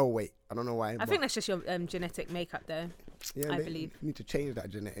on no weight. I don't know why. I think that's just your genetic makeup though. Yeah, I believe. You need to change that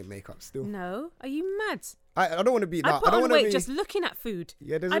genetic makeup still. No, are you mad? I don't want to be... I put on weight just looking at food.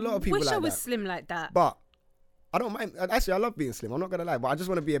 Yeah, there's a lot of people like that. I wish I was slim like that. But I don't mind. Actually, I love being slim. I'm not going to lie. But I just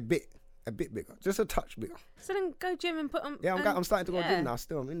want to be a bit bigger, just a touch bigger. So then go gym and put on. Yeah, I'm starting to go gym now.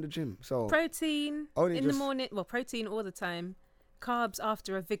 Still, I'm in the gym. So protein in the morning. Well, protein all the time. Carbs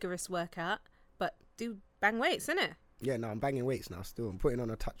after a vigorous workout, but do bang weights, innit? Yeah, no, I'm banging weights now. Still, I'm putting on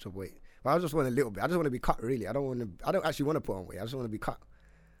a touch of weight. But I just want a little bit. I just want to be cut. Really, I don't actually want to put on weight. I just want to be cut.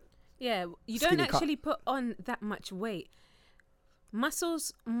 Yeah, you don't actually put on that much weight.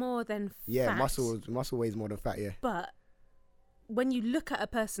 Muscles more than fat. Yeah, muscle weighs more than fat. Yeah, but when you look at a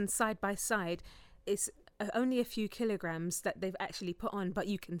person side by side, it's only a few kilograms that they've actually put on, but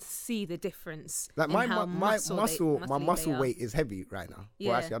you can see the difference. Like my muscle weight is heavy right now. Yeah.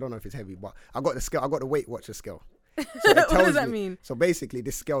 Well, actually, I don't know if it's heavy, but I got the scale. I got the Weight Watcher scale. So what does that mean? So basically,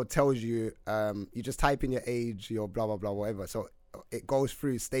 this scale tells you, you just type in your age, your blah blah blah, whatever. So it goes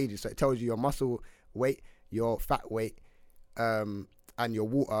through stages. So it tells you your muscle weight, your fat weight, and your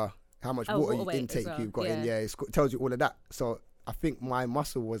water, how much water intake you've got in. Yeah, it tells you all of that. So I think my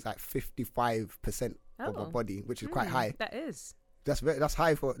muscle was like 55% of my body, which is quite high. That is. That's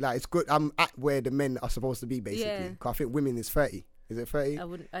high for, like, it's good. I'm at where the men are supposed to be, basically. Yeah. Cause I think women is 30. Is it 30?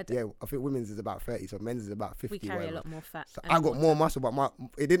 I think women's is about 30, so men's is about 50. We carry a lot more fat. So I got more muscle, but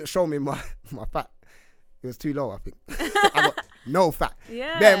it didn't show me my fat. It was too low, I think. I got no fat.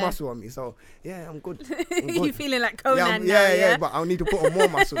 Yeah. Bare muscle on me. So, yeah, I'm good. You feeling like Conan now, yeah, but I'll need to put on more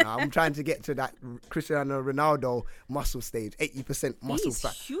muscle now. I'm trying to get to that Cristiano Ronaldo muscle stage, 80% muscle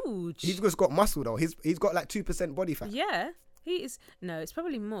fat. He's huge. He's just got muscle, though. He's got like 2% body fat. Yeah. He is. No, it's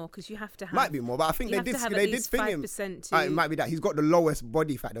probably more because you have to have. Might be more, but I think they did thing him. It might be that he's got the lowest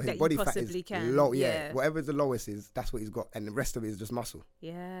body fat. Though. His body fat is low. Yeah, whatever the lowest is, that's what he's got, and the rest of it is just muscle.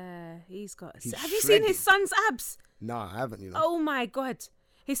 Yeah, he's got. Have you seen his son's abs? No, I haven't. You know. Oh my god,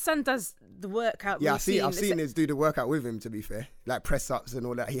 his son does the workout. Yeah, I've seen his do the workout with him. To be fair, like press ups and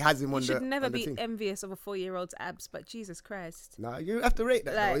all that. He has him on the. You should never be envious of a 4-year-old's abs, but Jesus Christ. No, you have to rate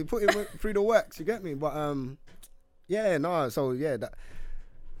that. Like, you put him through the works. You get me? But yeah, no. So yeah, that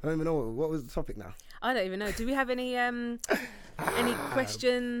I don't even know what was the topic now. I don't even know. Do we have any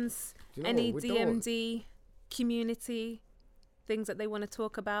questions? Any DMD community things that they want to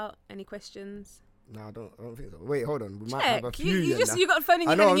talk about? Any questions? No, I don't think so. Wait, hold on. We might have a few. You got a phone in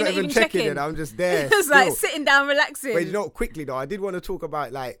your hand and you're not even checking it. I'm just there. It's like sitting down, relaxing. Wait, quickly though, I did want to talk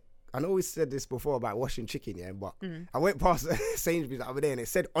about, like, I know we said this before about washing chicken, yeah, but I went past Sainsbury's the other day and it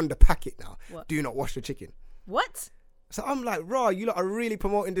said on the packet now, do not wash the chicken. What? So I'm like, raw, you lot are really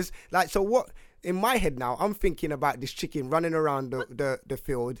promoting this. Like, so what, in my head now, I'm thinking about this chicken running around the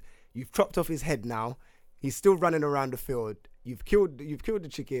field. You've chopped off his head now. He's still running around the field. You've killed the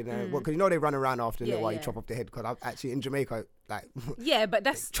chicken. Because you know they run around after while you chop off the head. Because I've actually, in Jamaica, like... Yeah, but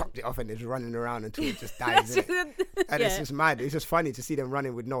that's... chopped it off and it's running around until it just dies, innit? And it's just mad. It's just funny to see them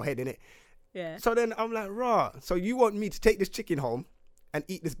running with no head in it. Yeah. So then I'm like, raw. So you want me to take this chicken home and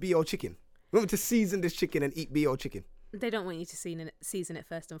eat this BO chicken? You want me to season this chicken and eat BO chicken? They don't want you to season it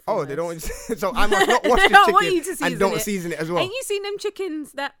first and foremost. Oh, they don't want you to... So I must not wash the chicken and don't season it as well. Ain't you seen them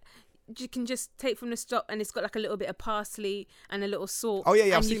chickens that... you can just take from the stock and it's got like a little bit of parsley and a little salt. Oh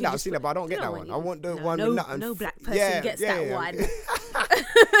yeah, I've seen that, but I don't get that one. I want the one with nut. No black person gets that one.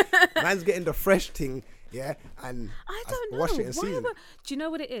 Man's getting the fresh thing, yeah, and I don't know. Wash it and season it. Do you know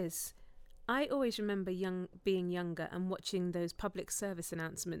what it is? I always remember being younger and watching those public service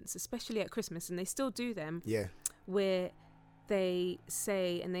announcements, especially at Christmas, and they still do them. Yeah. Where they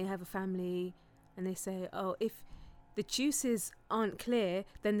say, and they have a family, and they say, oh, if the juices aren't clear,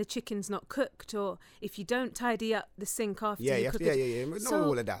 then the chicken's not cooked, or if you don't tidy up the sink after you cook it. Yeah. We know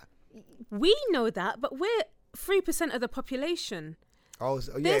all of that. We know that, but we're 3% of the population. Oh,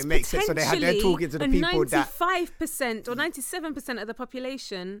 yeah, it makes sense. So they're talking to the people that 95% or 97% of the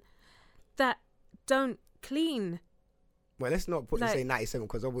population that don't clean. Well, let's not say 97,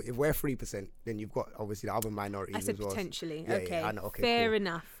 because if we're 3%, then you've got obviously the other minorities as well. I said potentially. Yeah, okay, fair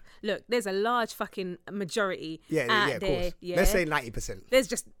enough. Look, there's a large fucking majority out there. Course. Yeah. Let's say 90%. There's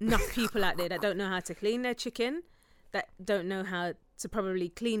just enough people out there that don't know how to clean their chicken, that don't know how to probably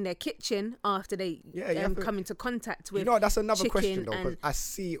clean their kitchen after they come into contact with. You know, that's another question though, because I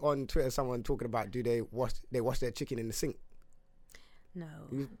see on Twitter someone talking about, do they wash their chicken in the sink? No.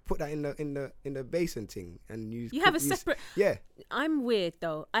 You put that in the basin thing, and you have a separate. Yeah. I'm weird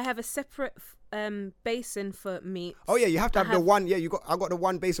though. I have a separate basin for meat. Oh yeah, you have to have the one. Yeah, I got the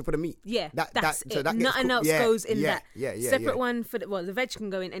one basin for the meat. Yeah, that's it. So nothing else goes in that. Yeah. Separate one for the veg can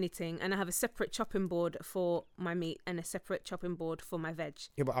go in anything, and I have a separate chopping board for my meat and a separate chopping board for my veg.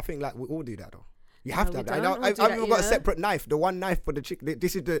 Yeah, but I think like we all do that though. You have to have that. I've even got a separate knife. The one knife for the chicken.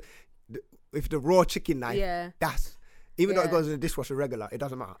 This is the raw chicken knife. Yeah. That's. Even though it goes in the dishwasher regular, it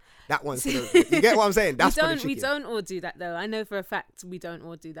doesn't matter. That one's for the... You get what I'm saying? That's for the chicken. We don't all do that, though. I know for a fact we don't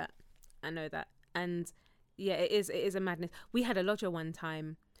all do that. I know that. And, yeah, it is a madness. We had a lodger one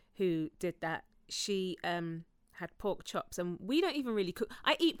time who did that. She had pork chops, and we don't even really cook.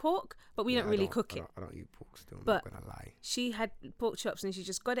 I eat pork, but we don't really cook it. I don't eat pork still, I'm not going to lie. She had pork chops, and she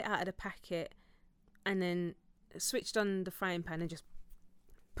just got it out of the packet and then switched on the frying pan and just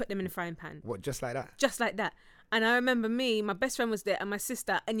put them in the frying pan. What, just like that? Just like that. And I remember my best friend was there and my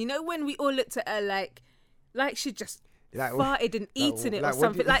sister. And you know when we all looked at her like she just farted and eaten it or what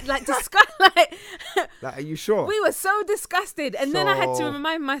something. do you- Like disgust. Like, Like, are you sure? we were so disgusted. And then I had to So-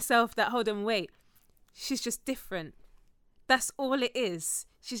 remind myself that, hold on, wait. She's just different. That's all it is.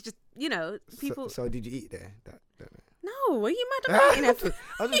 She's just, people. So did you eat there? No, are you mad about eating it?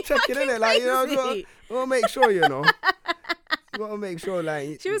 I was just checking in it, like, crazy. gotta make sure, You gotta make sure,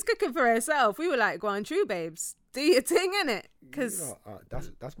 like. She was cooking for herself. We were like, go on, true, babes. Do your thing, innit? Because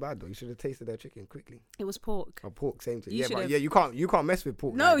that's bad though. You should have tasted their chicken quickly. it was pork. Or pork, same thing. You Yeah, but should've- you can't mess with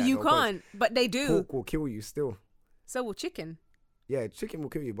pork. No, like that, you though, 'cause can't. But they do. Pork will kill you still. So will chicken. Yeah, chicken will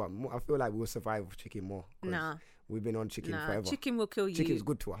kill you, but I feel like we'll survive with chicken more. 'Cause Nah. We've been on chicken forever. Chicken will kill you. Chicken's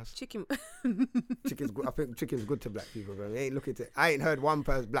good to us. Chicken. Chicken's good. I think chicken's good to black people, bro. I ain't heard one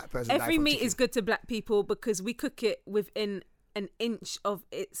black person die Every from meat chicken. is good to black people because we cook it within an inch of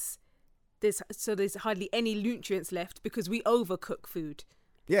its. There's hardly any nutrients left because we overcook food.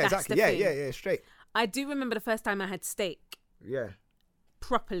 Yeah, That's exactly. the Yeah, thing. yeah, straight. I do remember the first time I had steak Yeah.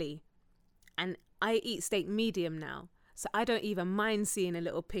 properly, and I eat steak medium now, so I don't even mind seeing a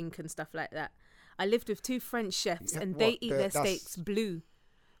little pink and stuff like that. I lived with 2 French chefs, and they eat their steaks blue,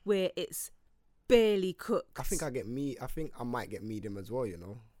 where it's barely cooked. I think I might get medium as well,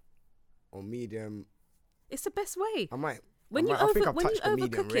 or medium. It's the best way. I might. When you I think I've touched the medium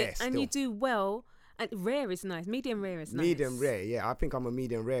overcook rare it and you still. do well, and rare is nice. Medium rare is nice. Medium rare, yeah. I think I'm a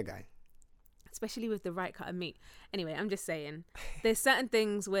medium rare guy. Especially with the right cut of meat. Anyway, I'm just saying, there's certain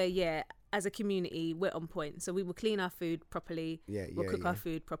things where, as a community, we're on point. So we will clean our food properly. We'll cook our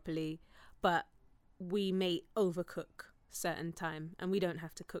food properly. But we may overcook certain time, and we don't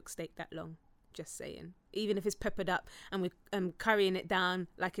have to cook steak that long. Just saying. Even if it's peppered up and we're currying it down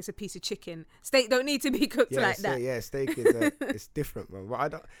like it's a piece of chicken, steak don't need to be cooked like that. Yeah, steak is it's different, man. But I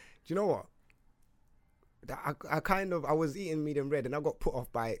don't. Do you know what? I was eating medium rare and I got put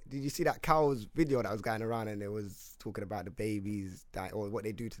off by. Did you see that cows video that was going around and it was talking about the babies or what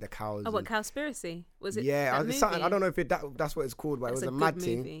they do to the cows? Oh, what Cowspiracy? Was it? Yeah, that movie? I don't know if that's what it's called, but That's it was a a mad good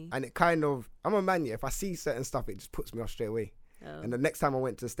thing. movie. And it kind of, I'm a man, yeah. If I see certain stuff, it just puts me off straight away. Oh. And the next time I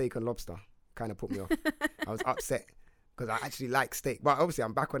went to Steak and Lobster, kind of put me off. I was upset because I actually like steak, but obviously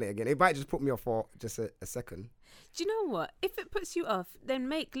I'm back on it again. It might just put me off for just a second. Do you know what? If it puts you off, then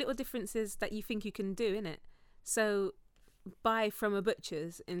make little differences that you think you can do, innit? So buy from a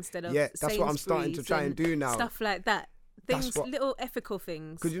butcher's instead of that's what I'm starting to try and do now. Stuff like that. Little ethical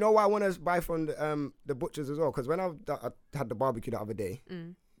things. Because you know why I want to buy from the butchers as well? Because when I had the barbecue the other day,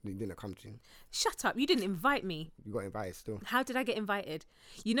 you didn't come to. Shut up! You didn't invite me. You got invited still. How did I get invited?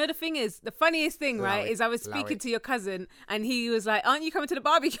 You know the thing is, the funniest thing, right, is I was speaking to your cousin and he was like, "Aren't you coming to the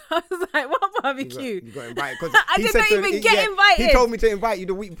barbecue?" I was like, "What barbecue?" You got invited. I did not even get invited. He told me to invite you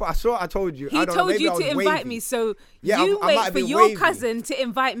the week before. I told you. He told you to invite me, so you wait for your cousin to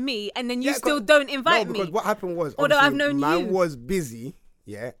invite me, and then you still don't invite me. Because what happened was, although I've known you, man was busy,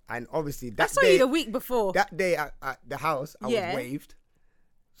 and obviously I saw you the week before. That day at the house, I was waved.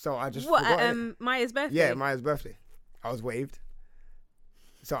 So I just forgot at Maya's birthday? Yeah, Maya's birthday. I was waved.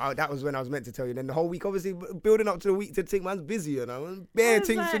 So that was when I was meant to tell you. Then the whole week, obviously, building up to the week to think man's busy, bare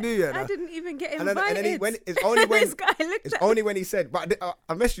things to do, I didn't even get invited. And then it's only when this guy looked it's only when he said, but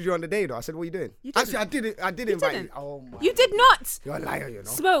I messaged you on the day though. I said, "What are you doing?" You didn't. Actually, I did invite you. Oh my! You did not. You're a liar, you know.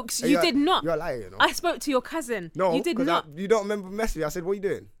 Smokes, you did not. You're a liar, you know. I spoke to your cousin. No, you did not. you don't remember messaging. I said, "What are you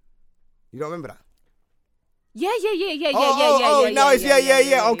doing?" You don't remember that? Yeah. Oh, now it's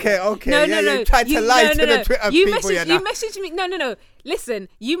yeah. Okay. No. You tried to lie to the Twitter people. You messaged me. No. Listen,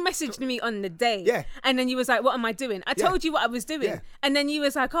 you messaged me on the day. Yeah. And then you was like, "What am I doing?" I told you what I was doing. Yeah. And then you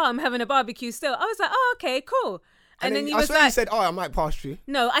was like, "Oh, I'm having a barbecue still." I was like, "Oh, okay, cool." And then you was like, you said, "Oh, I might pass through."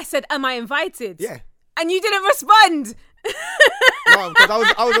 No, I said, "Am I invited?" Yeah. And you didn't respond. No, because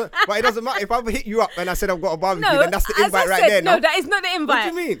I was, but it doesn't matter. If I hit you up and I said I've got a barbecue, then that's the invite right there. No, that is not the invite.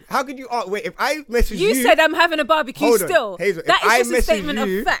 What do you mean? How could you? Wait, if I message you, you said I'm having a barbecue still. Hazel, that is just a statement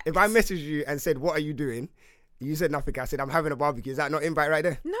of fact. If I messaged you and said, "What are you doing?" You said nothing. I said, "I'm having a barbecue." Is that not invite right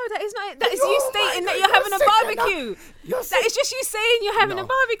there? No, that is not. That is you stating that you're having a barbecue. That is just you saying you're having a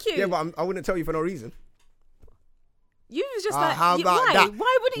barbecue. Yeah, but I wouldn't tell you for no reason. You was just like, how about why? that?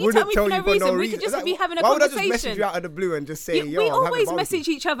 Why wouldn't you tell me for no reason? We could just be having a conversation. Why would I just message you out of the blue and just say, "Yo, we I'm always having a message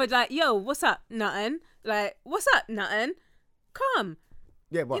each other like, "Yo, what's up? Nothing." Like, "What's up? Nothing." Come.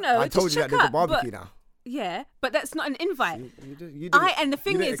 Yeah, but I told you that there's a barbecue now. Yeah, but that's not an invite. And the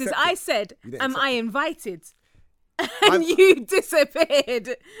thing is I said, "Am I invited?" And you disappeared.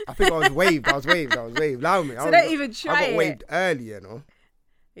 I think I was waved. Allow me. So don't even try I got waved early, you know.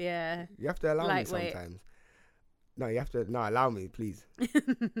 Yeah. You have to allow me sometimes. No, you have to. No, allow me, please.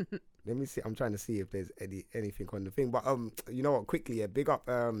 Let me see. I'm trying to see if there's anything on the thing. But you know what? Quickly, big up.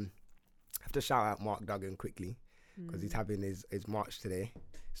 I have to shout out Mark Duggan quickly. because he's having his march today.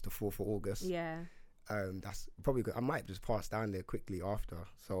 It's the 4th of August. Yeah. That's probably good. I might just pass down there quickly after.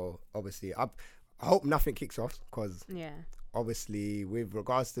 So obviously, I hope nothing kicks off, because obviously with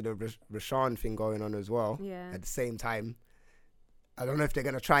regards to the Rashawn thing going on as well. Yeah. At the same time, I don't know if they're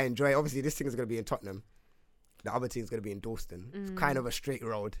gonna try and enjoy it. Obviously, this thing is gonna be in Tottenham. The other team's gonna be in Dalston. It's kind of a straight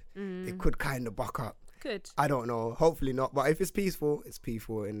road. It could kind of buck up. Good. I don't know. Hopefully not. But if it's peaceful, it's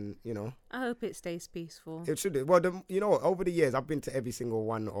peaceful, and I hope it stays peaceful. it should. Well, over the years, I've been to every single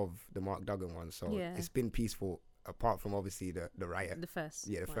one of the Mark Duggan ones, so it's been peaceful. Apart from obviously the riot. The first.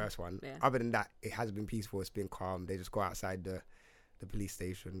 First one. Yeah. Other than that, it has been peaceful. It's been calm. They just go outside the police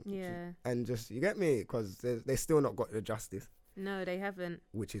station. Yeah. And just, you get me? Because they still not got the justice. No, they haven't.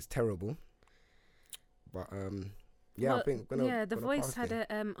 Which is terrible. But I think The Voice had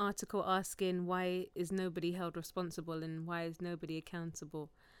an article asking why is nobody held responsible and why is nobody accountable.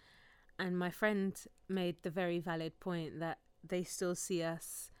 And my friend made the very valid point that they still see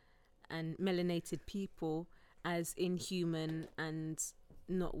us and melanated people as inhuman and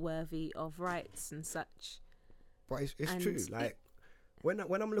not worthy of rights and such. But it's true. Like when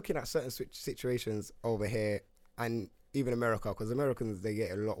I'm looking at certain situations over here, and even America, because Americans, they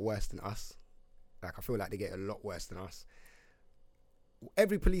get a lot worse than us. Like, I feel like they get a lot worse than us.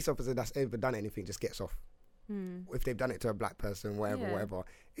 Every police officer that's ever done anything just gets off. If they've done it to a black person, whatever.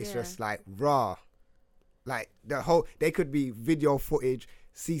 It's just like raw. Like they could be video footage,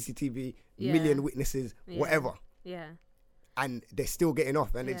 CCTV, million witnesses, whatever. Yeah. And they're still getting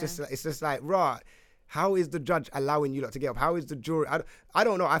off. And it's just like, raw. How is the judge allowing you lot to get up? How is the jury? I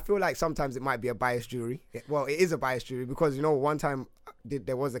don't know. I feel like sometimes it might be a biased jury. Well, it is a biased jury because, one time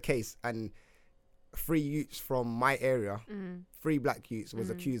there was a case and 3 youths from my area, 3 black youths was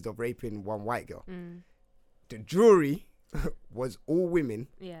accused of raping 1 white girl. The jury was all women,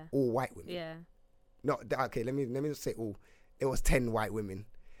 all white women. Yeah. No, okay, let me just say all. It was 10 white women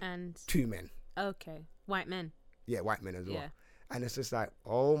and 2 men. Okay, white men. Yeah, white men as well. Yeah. And it's just like,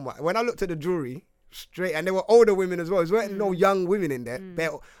 oh my. When I looked at the jury, straight, and there were older women as well. There weren't no young women in there.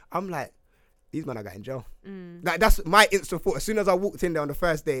 But I'm like, these men are going in jail. Like, that's my instant thought. As soon as I walked in there on the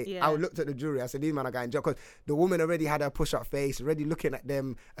first day, I looked at the jury. I said, these men are going in jail, because the woman already had her push-up face, already looking at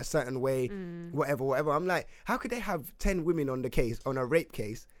them a certain way, whatever. I'm like, how could they have 10 women on the case, on a rape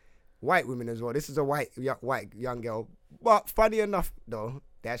case, white women as well? This is a white young girl. But funny enough, though,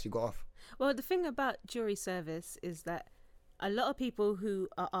 they actually got off. Well, the thing about jury service is that a lot of people who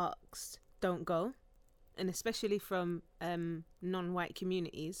are asked don't go. And especially from non-white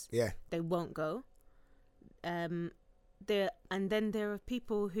communities, they won't go. And then there are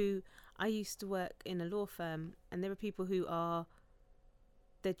people who, I used to work in a law firm, and there are people who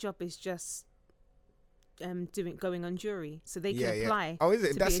their job is just going on jury, so they can apply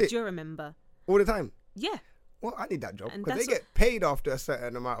to be a juror member all the time. Yeah. Well, I need that job because they get paid after a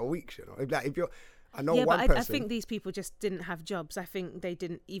certain amount of weeks. If you're. I know one person. I think these people just didn't have jobs. I think they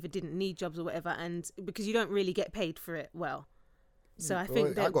didn't need jobs or whatever, and because you don't really get paid for it well. So I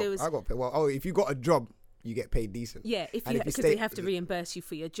think I got paid. Well, if you got a job, you get paid decent. Yeah, because they have to reimburse you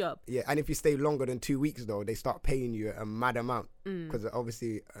for your job. Yeah, and if you stay longer than 2 weeks, though, they start paying you a mad amount. Because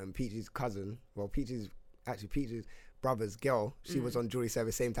obviously, Peachy's Peachy's brother's girl, she was on jury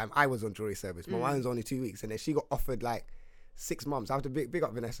service same time I was on jury service. My mine was only 2 weeks, and then she got offered like 6 months. I have to big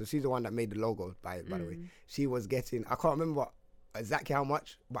up Vanessa. She's the one that made the logo, by the way. She was getting, I can't remember exactly how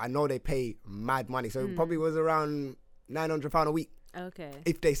much, but I know they pay mad money. So it probably was around £900 a week. Okay.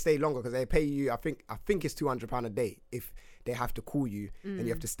 If they stay longer, because they pay you, I think it's £200 a day if they have to call you and you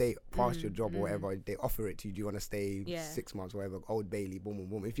have to stay past your job or whatever. They offer it to you. Do you want to stay 6 months, whatever? Old Bailey, boom, boom,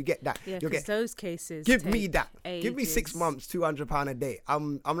 boom. If you get that, you'll get those cases. Give me that. Ages. Give me 6 months, £200 a day.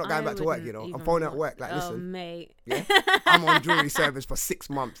 I'm not going back to work. I'm phoning at work. Like, listen, mate. Yeah, I'm on jury service for 6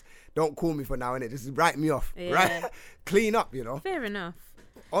 months. Don't call me for now, innit? Just write me off, right? Clean up, Fair enough.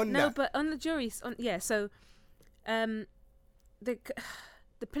 But on the juries, so,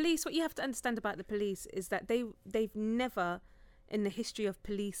 the police, what you have to understand about the police is that they've never in the history of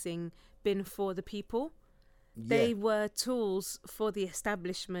policing been for the people. They were tools for the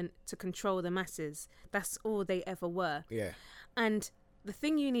establishment to control the masses. That's all they ever were. Yeah. And the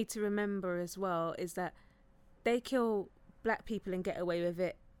thing you need to remember as well is that they kill black people and get away with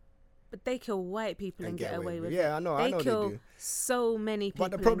it, but they kill white people and get away with it. Yeah, I know they kill do. So many people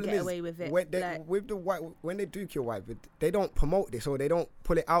but the problem and get is, away with it. When they do kill white, they don't promote this or they don't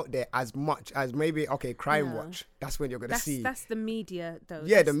put it out there as much as maybe Crime Watch. That's when you're gonna see. That's the media, though.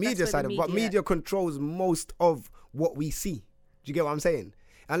 Yeah, the media side of it. But media controls most of what we see. Do you get what I'm saying?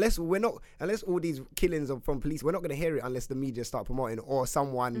 unless all these killings from police, we're not going to hear it unless the media start promoting it, or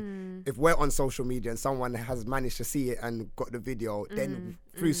someone, if we're on social media and someone has managed to see it and got the video, then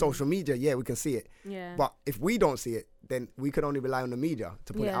through social media, we can see it. Yeah. But if we don't see it, then we can only rely on the media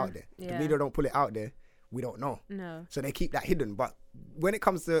to put it out there. If the media don't put it out there, we don't know. No. So they keep that hidden. But when it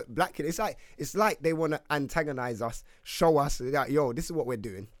comes to black kids, it's like they want to antagonize us, show us that, yo, this is what we're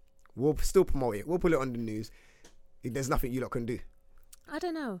doing. We'll still promote it. We'll put it on the news. There's nothing you lot can do. I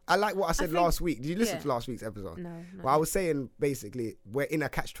don't know. I like what I said last week. Did you listen to last week's episode? No. Well, I was saying basically we're in a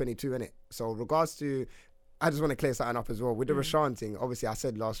catch-22, innit? So regards to, I just want to clear something up as well. With the Rashawn thing, obviously I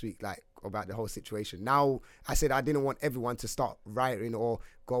said last week, like, about the whole situation. Now, I said I didn't want everyone to start rioting or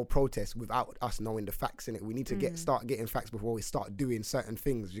go protest without us knowing the facts, innit? We need to start getting facts before we start doing certain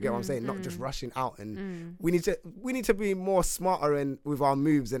things. You get what I'm saying? Not just rushing out, and we need to be more smarter and with our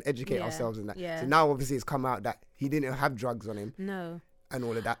moves and educate ourselves in that. Yeah. So now obviously it's come out that he didn't have drugs on him. No. And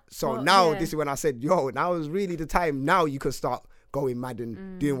all of that. So now this is when I said, yo, now is really the time. Now you can start going mad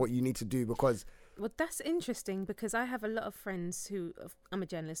and doing what you need to do, because... Well, that's interesting, because I have a lot of friends who... I'm a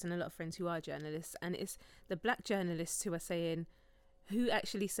journalist, and a lot of friends who are journalists, and it's the black journalists who are saying who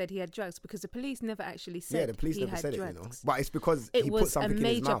actually said he had drugs, because the police never actually said the police he never had said drugs. It, you know. But it's because it he was put something a in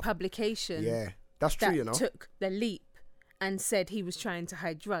his major mouth. publication. Yeah, that's true, you know. Took the leap and said he was trying to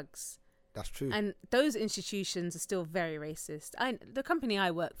hide drugs. That's true. And those institutions are still very racist. The company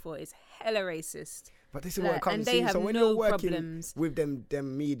I work for is hella racist. But this is what it comes and they to. have So when no you're working problems with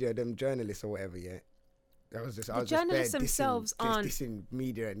them media, them journalists or whatever, that was just the journalists themselves aren't dissing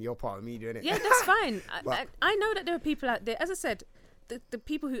media, and you're part of media, innit? Yeah, that's fine. I know that there are people out there. As I said, the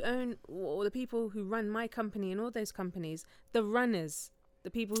people who own, or the people who run my company and all those companies, the runners,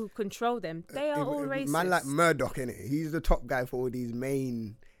 the people who control them, they are all racist. Man like Murdoch, innit? He's the top guy for all these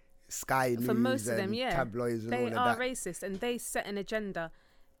main Sky News for most of them, tabloids and they all of are that. racist, and they set an agenda.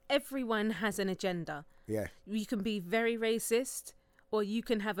 Everyone has an agenda. Yeah. You can be very racist, or you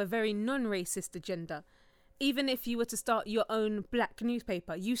can have a very non-racist agenda. Even if you were to start your own black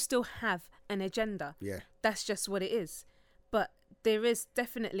newspaper, you still have an agenda. Yeah. That's just what it is. But there is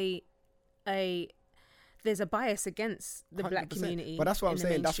definitely there's a bias against the 100%. Black community. But that's what I'm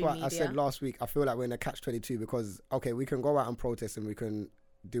saying. That's what media. I said last week. I feel like we're in a catch-22, because, okay, we can go out and protest and we can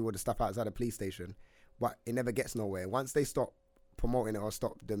do all the stuff outside the police station, but it never gets nowhere. Once they stop promoting it or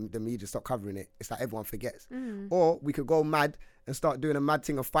stop the media stop covering it, it's like everyone forgets. Or we could go mad and start doing a mad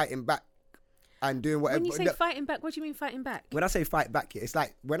thing of fighting back and doing whatever. When you say fighting back, what do you mean fighting back? When I say fight back, it's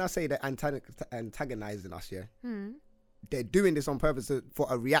like when I say they're antagonizing us, they're doing this on purpose for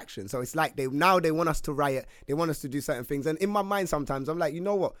a reaction. So it's like they want us to riot, they want us to do certain things. And in my mind sometimes I'm like, you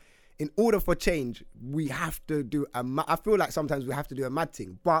know what? In order for change, we have to do I feel like sometimes we have to do a mad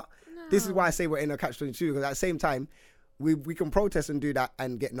thing. But this is why I say we're in a catch-22, because at the same time, we can protest and do that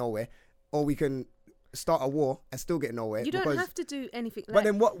and get nowhere, or we can start a war and still get nowhere. You don't have to do anything. But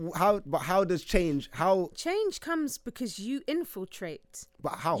then how does change? Change comes because you infiltrate.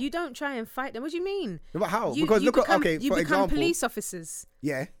 But how? You don't try and fight them. What do you mean? But how? You become police officers.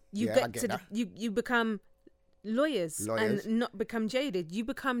 Yeah. I get that. You become lawyers and not become jaded. You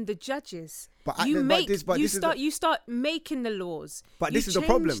become the judges. You start making the laws. But this is the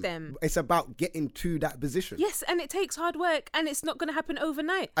problem. It's about getting to that position. Yes, and it takes hard work, and it's not going to happen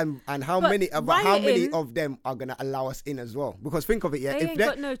overnight. And how many of them are going to allow us in as well? Because think of it, they ain't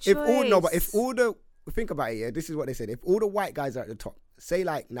got no choice. Think about it, this is what they said. If all the white guys are at the top, say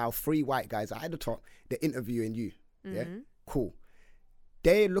like now 3 white guys are at the top, they're interviewing you. Yeah, cool.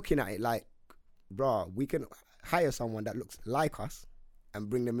 They're looking at it like, bruh, we can hire someone that looks like us and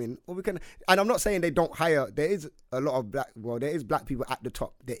bring them in, or we can. And I'm not saying they don't hire. There is a lot of there is black people at the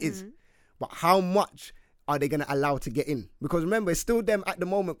top. There is, but how much are they going to allow to get in? Because remember, it's still them at the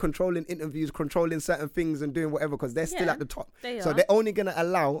moment controlling interviews, controlling certain things, and doing whatever. Because they're still at the top. So they're only going to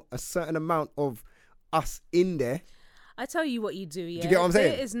allow a certain amount of us in there. I tell you what you do. Yeah, do you get what I'm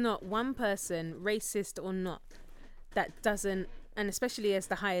saying? There is not one person, racist or not, that doesn't, and especially as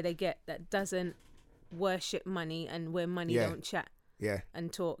the higher they get, that doesn't worship money and where money don't chat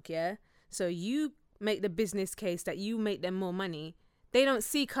and talk. So you make the business case that you make them more money. They don't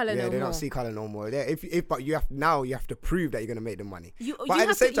see color no more. They don't see color no more. But you have to prove that you're going to make the money. You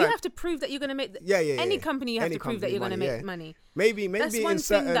have to prove that you're going to make any company. You have to prove that you're going to make money. Maybe that's one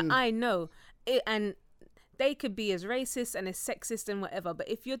thing that I know. And they could be as racist and as sexist and whatever, but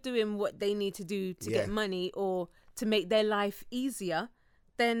if you're doing what they need to do to get money or to make their life easier,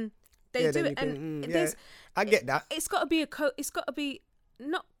 then they do it. I get that. It's got to be a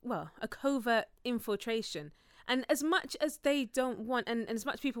covert infiltration. And as much as they don't want, and as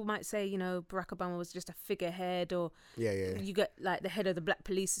much people might say, you know, Barack Obama was just a figurehead, or you got like the head of the Black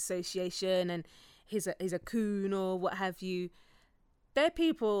Police Association and he's a coon or what have you. They're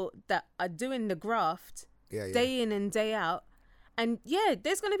people that are doing the graft day in and day out. And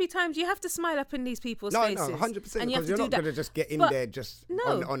there's going to be times you have to smile up in these people's faces. No, 100%. Because you're not going to just get in there just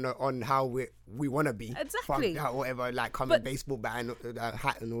on how we want to be. Exactly. Out, whatever, like coming baseball bat and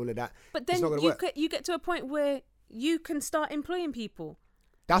hat and all of that. But then you get to a point where you can start employing people.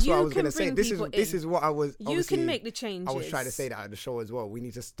 That's what I was going to say. This is what I was. You can make the changes. I was trying to say that at the show as well. We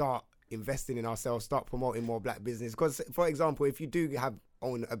need to start investing in ourselves, start promoting more black business. Because, for example, if you do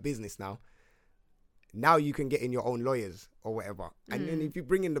own a business now you can get in your own lawyers or whatever. And then if you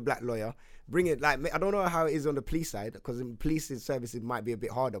bring in the black lawyer, bring it like, I don't know how it is on the police side, because in police services might be a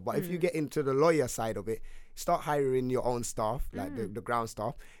bit harder. But if you get into the lawyer side of it, start hiring your own staff, like the ground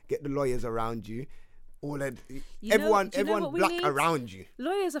staff, get the lawyers around you. Everyone black around you.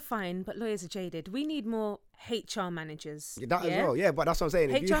 Lawyers are fine, but lawyers are jaded. We need more HR managers. That as well, but that's what I'm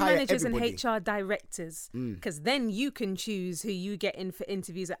saying. HR managers and HR directors, because then you can choose who you get in for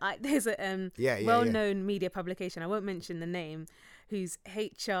interviews. There's a well-known media publication, I won't mention the name, whose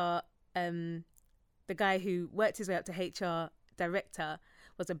HR, the guy who worked his way up to HR director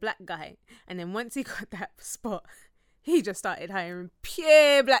was a black guy. And then once he got that spot, he just started hiring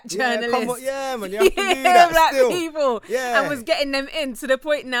pure black journalists. Yeah, man, you have to do that black still. people. Yeah. And was getting them in to the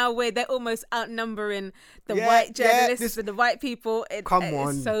point now where they're almost outnumbering the white journalists with the white people.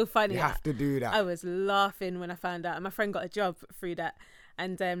 It's so funny. You have to do that. I was laughing when I found out. And my friend got a job through that.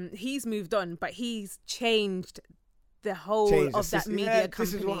 And he's moved on, but he's changed the whole of that media company.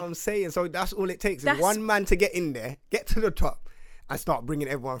 This is what I'm saying. So that's all it takes. Is one man to get in there, get to the top, and start bringing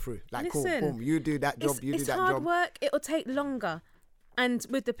everyone through. Like, listen, cool, you do that job, you do that job. It's hard work. It'll take longer. And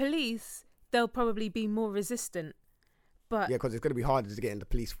with the police, they'll probably be more resistant. But because it's going to be harder to get in the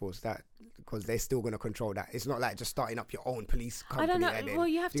police force, because they're still going to control that. It's not like just starting up your own police company. I don't know. Well,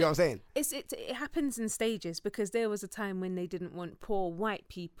 you have to. You know what I'm saying? It happens in stages, because there was a time when they didn't want poor white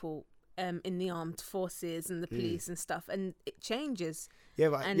people in the armed forces and the police and stuff, and it changes.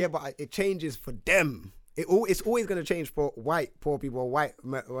 But it changes for them. It's always going to change for white poor people.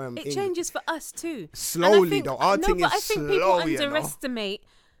 It changes for us too. Slowly, though. Our thing is slow. I think people underestimate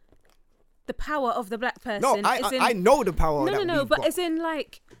the power of the black person. No, I know the power. But as in,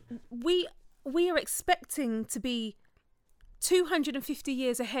 like, we are expecting to be 250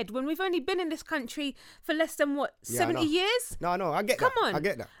 years ahead when we've only been in this country for less than 70 years. No, I get that. Come on, I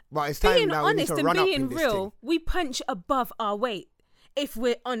get that. But it's being time now honest we need to run and being up in real. this thing. We punch above our weight. If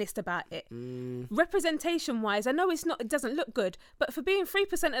we're honest about it, representation wise, I know it doesn't look good, but for being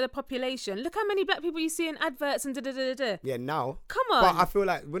 3% of the population, look how many black people you see in adverts and da. Yeah, now. Come on. But I feel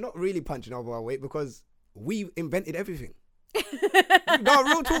like we're not really punching over our weight, because we've invented everything. No,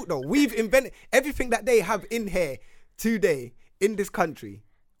 real talk though. We've invented everything that they have in here today in this country.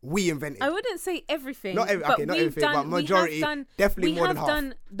 We invented. I wouldn't say everything. Not everything, but majority, definitely more than half. We have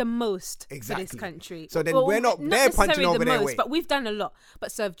done the most for this country. So then we're not there punching over their weight. But we've done a lot.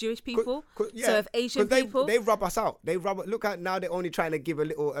 But serve Jewish people, serve Asian people. They rub us out. Look at now, they're only trying to give a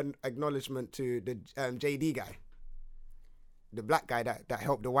little acknowledgement to the JD guy. The black guy that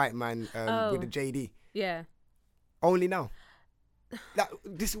helped the white man with the JD. Yeah. Only now.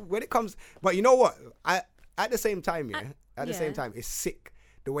 When it comes... But you know what? At the same time, it's sick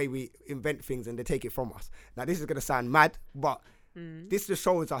the way we invent things and they take it from us. Now, this is going to sound mad, but this just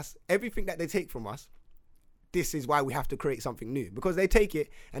shows us everything that they take from us. This is why we have to create something new, because they take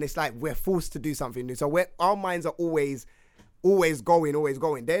it and it's like we're forced to do something new. So our minds are always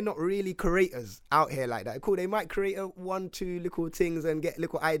going. They're not really creators out here like that. Cool, they might create 1-2 little things and get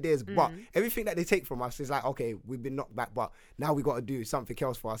little ideas, but everything that they take from us is like, okay, we've been knocked back, but now we got to do something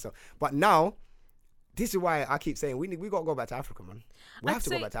else for ourselves. But now, this is why I keep saying we got to go back to Africa, man. We have to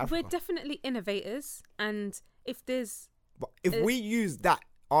go back to Africa. We're definitely innovators, and if we use that,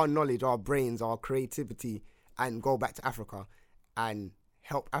 our knowledge, our brains, our creativity, and go back to Africa and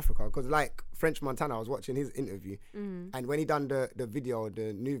help Africa, because like French Montana, I was watching his interview, and when he done the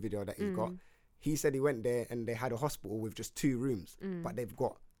new video that he's got, he said he went there and they had a hospital with just 2 rooms, but they've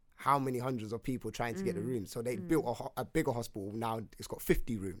got how many hundreds of people trying to get the rooms, so they built a bigger hospital. Now it's got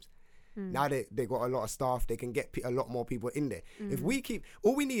 50 rooms. Now they got a lot of staff. They can get a lot more people in there. If we keep,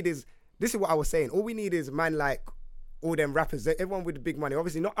 all we need is, this is what I was saying, all we need is man like all them rappers, everyone with the big money.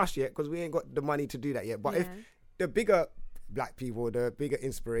 Obviously not us yet, because we ain't got the money to do that yet. But if the bigger black people, the bigger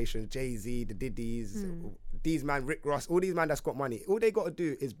inspirations, Jay-Z, the Diddy's, these man, Rick Ross, all these man that's got money, all they got to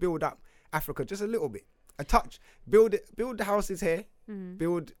do is build up Africa just a little bit. a touch. Build the houses here.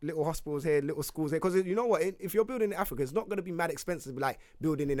 Build little hospitals here, little schools here. Because you know what? If you're building in Africa, it's not going to be mad expensive like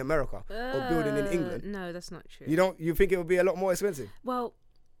building in America or building in England. No, that's not true. You think it would be a lot more expensive? Well,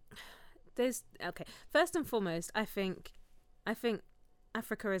 first and foremost, I think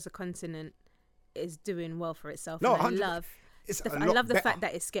Africa as a continent is doing well for itself. No, and I love the fact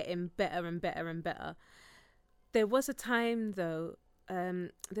that it's getting better and better and better. There was a time though,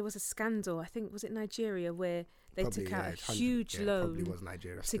 there was a scandal, I think, was it Nigeria, where they took out a huge loan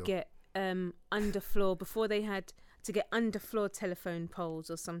to get underfloor, before they had to get underfloor telephone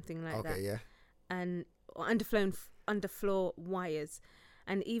poles or something like that. Yeah. And or underfloor wires.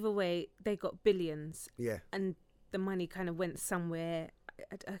 And either way, they got billions. Yeah. And the money kind of went somewhere.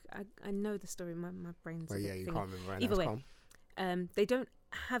 I know the story. My brain's. But yeah, you can't remember right either now. Way, they don't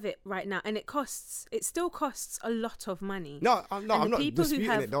have it right now, and it still costs a lot of money. No, I'm not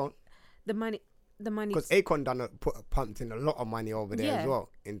disputing it. Don't the money. Because Akon pumped in a lot of money over there as well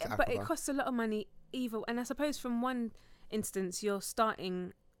into Africa. But it costs a lot of money either. And I suppose from one instance, you're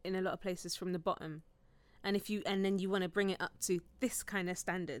starting in a lot of places from the bottom. And then you want to bring it up to this kind of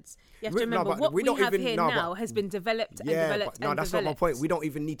standards. You have to remember what we have here now has been developed and developed. No, that's not my point. We don't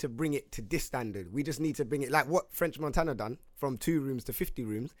even need to bring it to this standard. We just need to bring it like what French Montana done, from 2 rooms to 50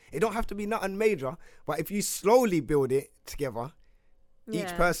 rooms. It don't have to be nothing major, but if you slowly build it together,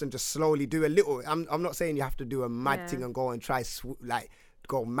 each person just slowly do a little. I'm not saying you have to do a mad thing and go and try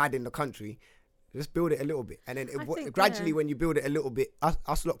go mad in the country. Just build it a little bit, and then gradually, when you build it a little bit,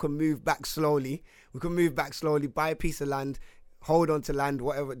 us lot can move back slowly. We can move back slowly, buy a piece of land, hold on to land,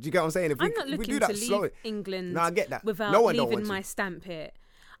 whatever. Do you get what I'm saying? I'm not looking to leave England. No, I get that. Without leaving my stamp here.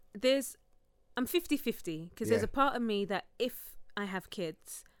 I'm 50-50 because there's a part of me that if I have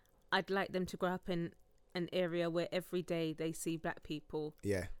kids, I'd like them to grow up in an area where every day they see black people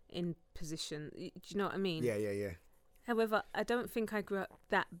in position. Do you know what I mean? Yeah. However, I don't think I grew up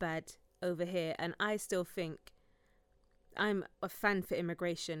that bad over here, and I still think I'm a fan for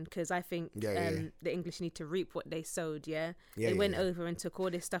immigration because I think the English need to reap what they sowed. They went over and took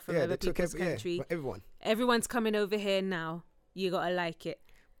all this stuff from other people's country. Everyone's coming over here now. You gotta like it.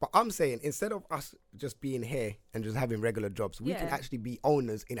 But I'm saying, instead of us just being here and just having regular jobs, we can actually be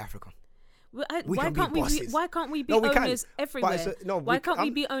owners in Africa. Well, why can't we be owners everywhere? Why can't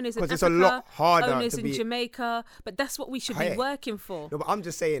we be owners in Africa? It's a lot harder owners in Jamaica, but that's what we should be working for. No, but I'm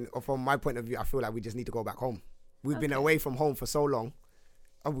just saying, from my point of view, I feel like we just need to go back home. We've been away from home for so long.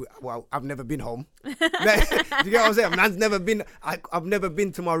 Well, I've never been home. Do you get what I'm saying? I've never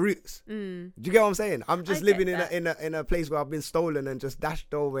been to my roots. Do you get what I'm saying? I'm just living in a place where I've been stolen and just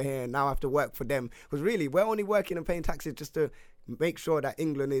dashed over here, and now I have to work for them. Because really, we're only working and paying taxes just to make sure that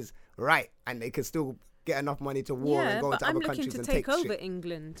England is right and they can still get enough money to war and go into other countries and take over shit.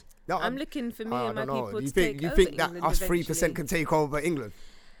 England. No, I'm looking for me and my people to take over England. You think that us 3% can take over England?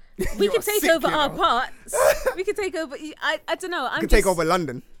 We can take over our parts. We can take over. I don't know. We can take over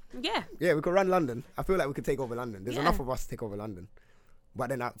London. Yeah. Yeah, we could run London. I feel like we could take over London. There's enough of us to take over London. But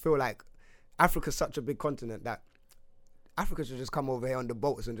then I feel like Africa's such a big continent that Africa should just come over here on the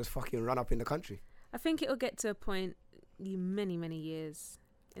boats and just fucking run up in the country. I think it'll get to a point many years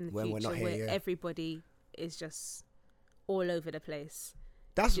in the future where everybody is just all over the place.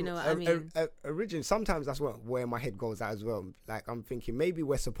 That's, you know what I mean? Originally, sometimes that's where my head goes at as well. Like, I'm thinking maybe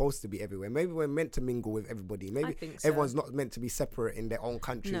we're supposed to be everywhere. Maybe we're meant to mingle with everybody. Maybe everyone's not meant to be separate in their own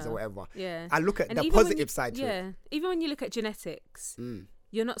countries or whatever. Yeah. I look at the positive side to it. Yeah. Even when you look at genetics,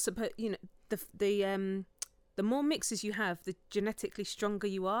 you're not supposed. You know, the more mixes you have, the genetically stronger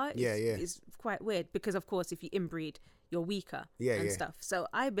you are. It's quite weird because, of course, if you inbreed, you're weaker and stuff. So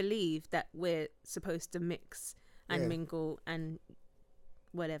I believe that we're supposed to mix and mingle and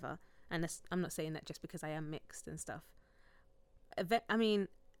whatever. And I'm not saying that just because I am mixed and stuff. I mean,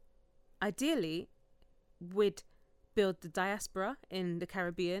 ideally, we'd build the diaspora in the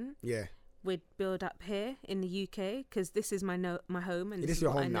Caribbean. Yeah. We'd build up here in the UK because this is my home and this is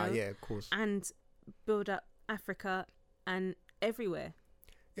your home now. Yeah, of course. And build up Africa and everywhere.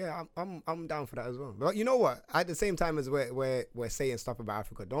 Yeah, I'm down for that as well. But you know what? At the same time as we're saying stuff about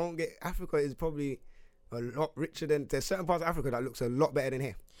Africa, Africa is probably a lot richer than. There's certain parts of Africa that looks a lot better than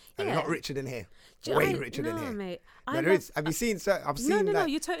here. And a lot richer than here. Way richer than here. Mate. Have you seen? I've seen. No,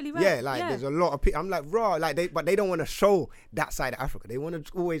 you're totally right. Yeah, there's a lot of people. I'm like, raw. But they don't want to show that side of Africa. They want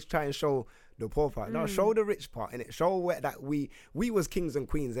to always try and show the poor part. No, show the rich part, innit? Show that we was kings and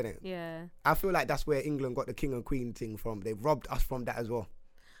queens, innit? Yeah. I feel like that's where England got the king and queen thing from. They robbed us from that as well.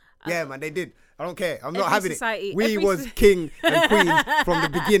 Yeah, man, they did. I don't care. I'm not having it. We was king and queen from the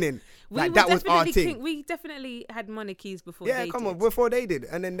beginning. Like that was our thing. We definitely had monarchies before. Yeah, they come did. on, before they did,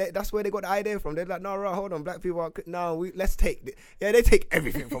 and then that's where they got the idea from. They're like, no, right, hold on, black people let's take. Yeah, they take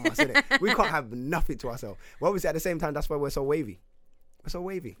everything from us. Innit? We can't have nothing to ourselves. Well, obviously at the same time, that's why we're so wavy. We're so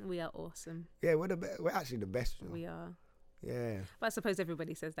wavy. We are awesome. Yeah, we're actually the best. You know? We are. Yeah. But I suppose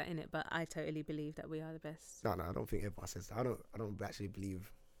everybody says that, innit? But I totally believe that we are the best. No, I don't think everyone says that. I don't actually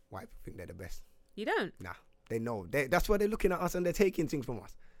believe white people think they're the best. You don't? Nah, they know. That's why they're looking at us and they're taking things from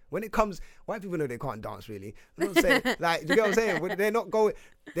us. When it comes, white people know they can't dance really. I'm not saying, like, do you get what I'm saying?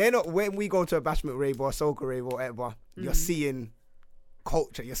 They're not, when we go to a bashment rave or a soca rave or whatever, you're seeing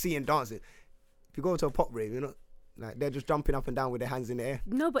culture, you're seeing dancing. If you go to a pop rave, you're not, like, they're just jumping up and down with their hands in the air.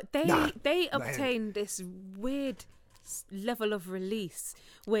 No, but they obtain this weird level of release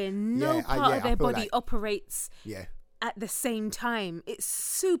where no part of their body operates at the same time. It's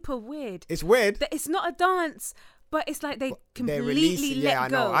super weird. It's weird. It's not a dance, but it's like they completely let go. I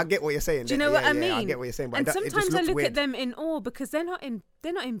know. I get what you're saying. Do you know what I mean? I get what you're saying. But and sometimes I look weird. at them in awe because they're not in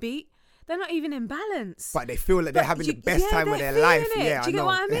beat. They're not even in balance. But they feel like they're having the best time of their life. Yeah, Do you get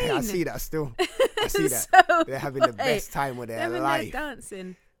what I mean? I see that still. I see that. So, they're having the best time of their life. They're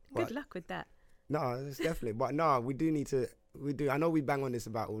dancing. Good luck with that. No, it's definitely. But no, we do need to. I know we bang on this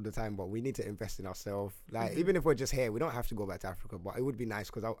about all the time, but we need to invest in ourselves. Like, even if we're just here, we don't have to go back to Africa, but it would be nice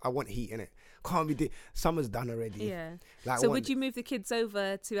because I want heat in it. Can't be. Summer's done already. Yeah. Like, so would you move the kids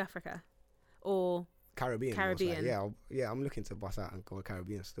over to Africa or Caribbean? Like, yeah. I'm looking to bust out and go to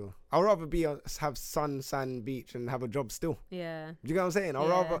Caribbean still. I'd rather have sun, sand, beach, and have a job still. Yeah. Do you get what I'm saying?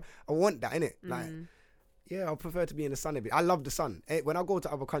 I want that, innit? Like. Yeah, I prefer to be in the sun a bit. I love the sun. When I go to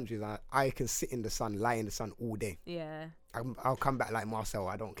other countries, I can sit in the sun, lie in the sun all day. Yeah. I'll come back like Marcel.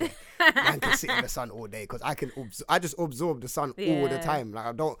 I don't care. I can sit in the sun all day because I just absorb the sun all the time. Like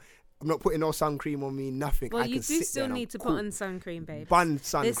I'm not putting no sun cream on me, nothing. Well, you do still need to put on sun cream, babe.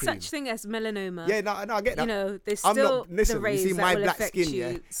 There's such thing as melanoma. Yeah, no, I get that. You know, there's still the rays you see my that will black affect skin,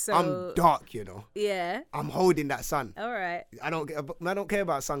 you. So I'm dark, you know. Yeah. I'm holding that sun. All right. I don't care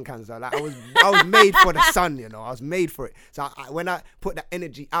about sun cancer. Like I was made for the sun, you know. I was made for it. So when I put that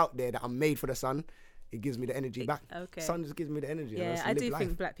energy out there that I'm made for the sun, it gives me the energy back. Okay. Sun just gives me the energy. Yeah, you know, I do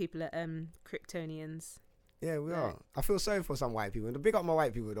think black people are Kryptonians. Yeah, we are. I feel sorry for some white people. And big up my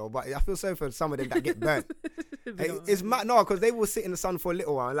white people though, but I feel sorry for some of them that get burnt. It's mad, no, because they will sit in the sun for a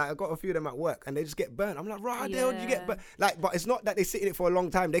little while. Like I got a few of them at work, and they just get burnt. I'm like, right, how the hell did you get burnt? Like, but it's not that they sit in it for a long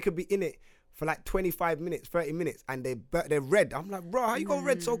time. They could be in it for like 25 minutes, 30 minutes, and they're red. I'm like, bro, how you go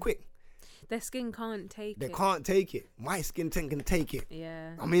red so quick? Their skin can't take it. They can't take it. My skin can take it.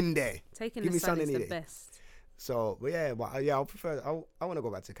 Yeah. I'm in there. Taking the sun is the best. So, but yeah, I'll prefer. I want to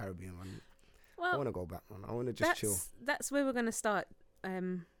go back to the Caribbean, man. Well, I want to go back, man. I want to just chill. That's where we're going to start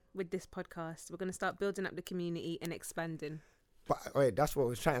with this podcast. We're going to start building up the community and expanding. But wait, that's what I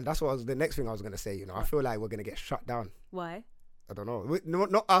was trying. That's what was the next thing I was going to say. You know, I feel like we're going to get shut down. Why? I don't know.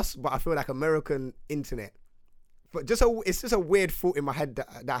 Not us, but I feel like American internet. But it's just a weird thought in my head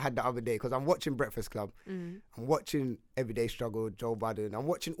that I had the other day because I'm watching Breakfast Club. I'm watching Everyday Struggle, Joe Biden. I'm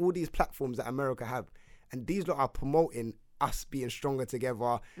watching all these platforms that America have. And these lot are promoting us being stronger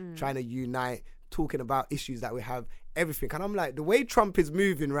together, trying to unite, talking about issues that we have, everything. And I'm like, the way Trump is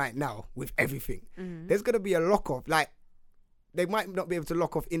moving right now with everything, there's going to be a lock-off. Like, they might not be able to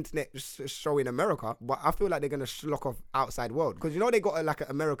lock off internet show in America, but I feel like they're going to lock off outside world. Because, you know, they got like an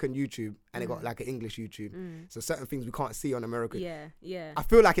American YouTube and they got like an English YouTube. So certain things we can't see on American. Yeah. I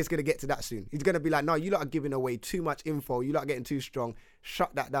feel like it's going to get to that soon. He's going to be like, no, you lot are giving away too much info. You lot are getting too strong.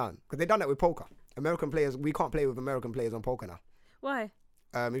 Shut that down. Because they've done that with poker. American players, we can't play with American players on poker now. Why?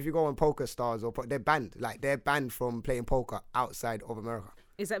 If you go on Poker Stars they're banned. Like, they're banned from playing poker outside of America.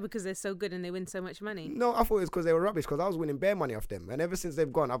 Is that because they're so good and they win so much money? No, I thought it was because they were rubbish. Because I was winning bare money off them, and ever since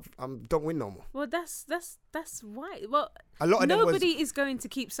they've gone, I don't win no more. Well, that's why. Well, a lot of nobody is going to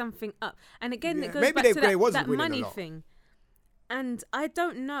keep something up, and again, it goes maybe back to that money thing. And I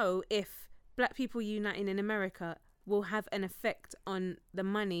don't know if black people uniting in America will have an effect on the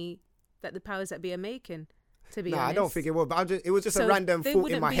money that the powers that be are making. To be honest, I don't think it will. But it was just a random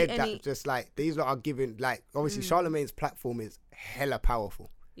thought in my head that just like these lot are giving, like, obviously Charlemagne's platform is hella powerful.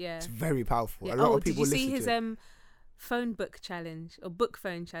 Yeah, it's very powerful. Yeah. A lot of people listen to it. Did you see his phone book challenge or book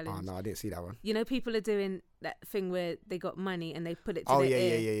phone challenge? Oh no, I didn't see that one. You know, people are doing that thing where they got money and they put it to their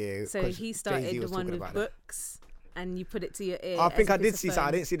ear. Yeah. So he started the one with books, and you put it to your ear. I think I did see something.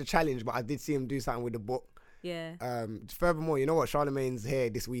 I didn't see the challenge, but I did see him do something with the book. Yeah. Furthermore, you know what? Charlemagne's here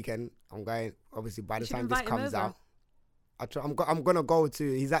this weekend. I'm going. Obviously, by the time this comes out, I'm gonna go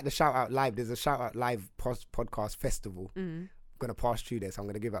to. He's at the Shout Out Live. There's a Shout Out Live podcast festival. I'm gonna pass through there, so I'm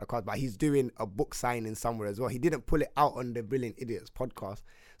gonna give out the card. But he's doing a book signing somewhere as well. He didn't pull it out on the Brilliant Idiots podcast,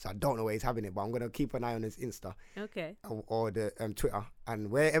 So I don't know where he's having it, but I'm gonna keep an eye on his Insta. Okay. Or the Twitter,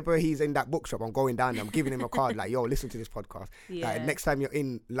 and wherever he's in that bookshop, I'm going down there. I'm giving him a card like, yo, listen to this podcast. Yeah. Like, next time you're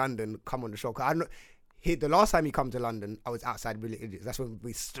in London, come on the show. 'Cause I know the last time he come to London, I was outside Brilliant Idiots. That's when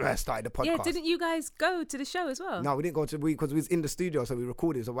we started the podcast. Yeah, didn't you guys go to the show as well? No, we didn't go to because we was in the studio, so we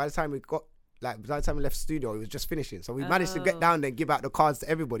recorded. So by the time we left the studio, it was just finishing. So we managed to get down there and give out the cards to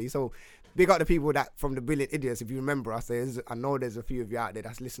everybody. So big up the people that from the Brilliant Idiots. If you remember us, I know there's a few of you out there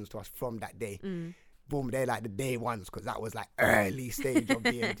that listens to us from that day. Boom, they're like the day ones because that was like early stage of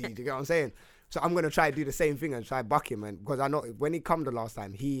BMT. Do you get what I'm saying? So I'm gonna try to do the same thing and try buck him, and because I know when he come the last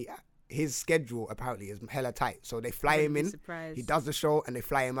time, his schedule apparently is hella tight. So they fly him in, he does the show, and they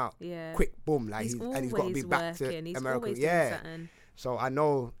fly him out. Yeah, quick, boom, like he's got to be back to America. Yeah. So I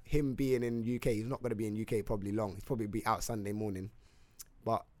know him being in UK, he's not going to be in UK probably long. He's probably be out Sunday morning.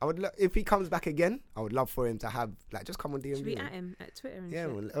 But I would if he comes back again, I would love for him to have just come on DMV. Should we at him at Twitter and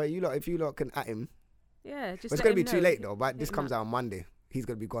shit? Well, if you lot can at him. Yeah, just. But it's going to be too late though. But this comes out on Monday. He's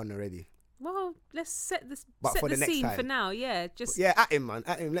going to be gone already. Well, let's set the next scene time. For now. Yeah, just at him, man.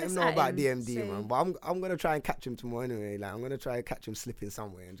 At him. Let him know about DMD, man. But I'm gonna try and catch him tomorrow anyway. Like I'm gonna try and catch him slipping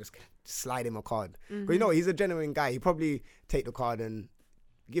somewhere and just slide him a card. But he's a genuine guy. He probably take the card and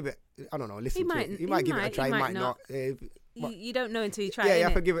give it. I don't know. Listen to it. He might give it a try. He might not. You don't know until you try. Yeah, you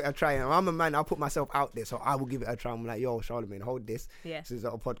have to give it a try. I'm a man. I'll put myself out there, so I will give it a try. I'm like, yo, Charlamagne, hold this. Yeah. This is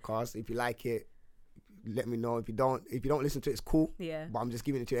a podcast. If you like it, let me know. If you don't listen to it, it's cool. Yeah. But I'm just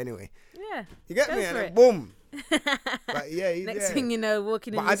giving it to you anyway. Yeah. You get me? And then boom. But yeah. Next thing you know,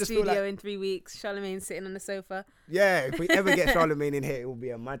 walking in the studio in 3 weeks, Charlamagne sitting on the sofa. Yeah. If we ever get Charlamagne in here, it will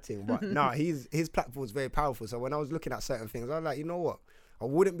be a mad thing. But no, his platform is very powerful. So when I was looking at certain things, I was like, you know what? I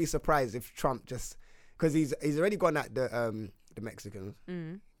wouldn't be surprised if Trump just because he's already gone at the Mexicans.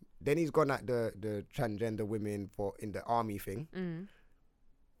 Then he's gone at the transgender women in the army thing.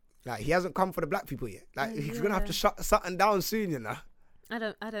 Like he hasn't come for the black people yet. Like he's gonna have to shut something down soon, you know. I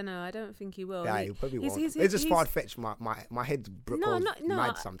don't know. I don't think he will. Yeah, he probably won't. It's just far fetched. My head's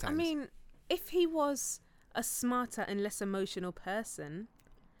mad sometimes. I mean, if he was a smarter and less emotional person,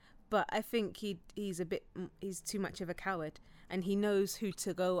 but I think he's too much of a coward, and he knows who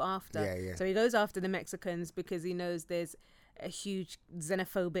to go after. Yeah. So he goes after the Mexicans because he knows there's a huge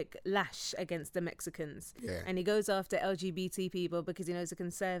xenophobic lash against the Mexicans. Yeah. And he goes after LGBT people because he knows the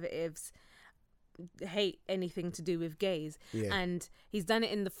conservatives hate anything to do with gays. Yeah. And he's done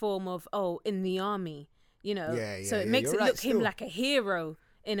it in the form of, in the army, you know. So it makes it look him like a hero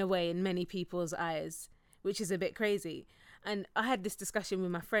in a way in many people's eyes, which is a bit crazy. And I had this discussion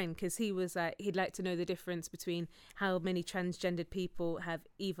with my friend because he was like, he'd like to know the difference between how many transgendered people have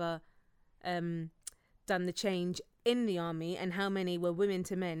either done the change in the army and how many were women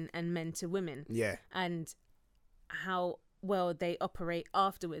to men and men to women. Yeah. And how well they operate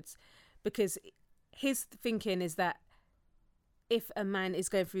afterwards. Because his thinking is that if a man is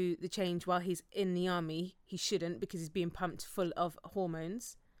going through the change while he's in the army, he shouldn't because he's being pumped full of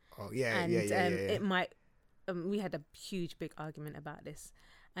hormones. Oh, yeah, and, yeah. It might... we had a huge, big argument about this.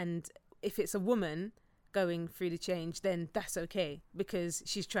 And if it's a woman going through the change, then that's okay because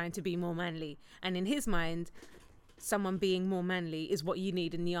she's trying to be more manly. And in his mind, someone being more manly is what you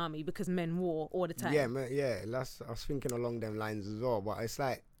need in the army because men war all the time. Yeah, I was thinking along them lines as well. But it's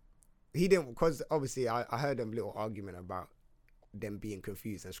like, he didn't, because obviously I heard a little argument about them being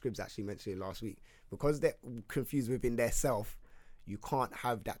confused, and Scribs actually mentioned it last week. Because they're confused within their self, you can't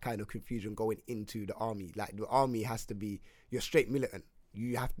have that kind of confusion going into the army. Like the army has to be, you're straight militant.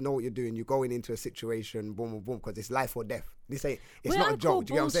 You have to know what you're doing. You're going into a situation, boom, boom, boom, because it's life or death. It's not a joke.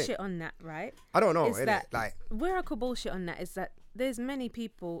 Do you get what I'm saying? Bullshit on that, right? I don't know. Where I call bullshit on that is that there's many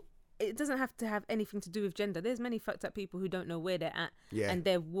people. It doesn't have to have anything to do with gender. There's many fucked up people who don't know where they're at, and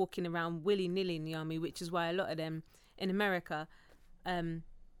they're walking around willy-nilly in the army, which is why a lot of them in America,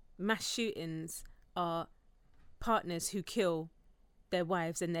 mass shootings are partners who kill their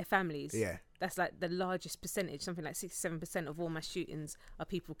wives and their families. Yeah. That's like the largest percentage, something like 67% of all mass shootings are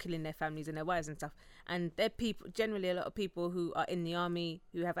people killing their families and their wives and stuff. And they're people, generally a lot of people who are in the army,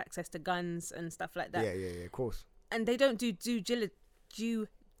 who have access to guns and stuff like that. Yeah, of course. And they don't do due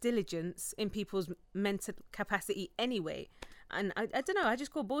diligence in people's mental capacity anyway. And I don't know, I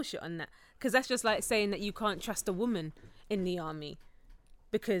just call bullshit on that. Because that's just like saying that you can't trust a woman in the army.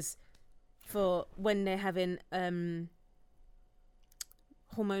 Because for when they're having...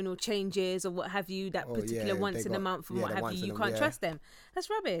 hormonal changes or what have you, that particular once in a month and what have you can't trust them. That's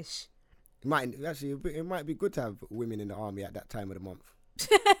rubbish. It might be good to have women in the army at that time of the month.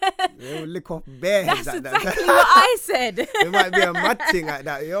 They will lick off bare heads. That's exactly what I said. It might be a mad thing like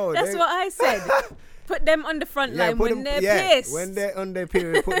that. That's what I said. put them on the front line when they're pissed. When they're on their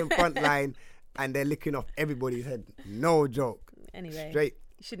period, put them front line and they're licking off everybody's head. No joke. Anyway, straight.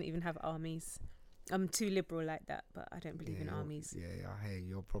 You shouldn't even have armies. I'm too liberal like that, but I don't believe in armies. Yeah. Hey,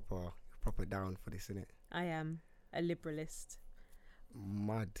 you're proper down for this, innit? I am a liberalist.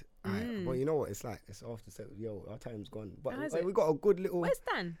 Mad. But you know what? It's like, it's after 7. Yo, our time's gone. But we got a good little... Where's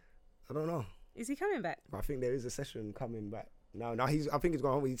Dan? I don't know. Is he coming back? I think there is a session coming back. No, I think he's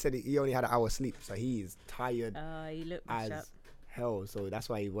going home. He said he only had an hour's sleep, so he is tired he looked as hell. So that's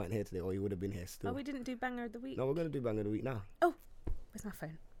why he weren't here today, or he would have been here still. Oh, we didn't do Banger of the Week? No, we're going to do Banger of the Week now. Oh, where's my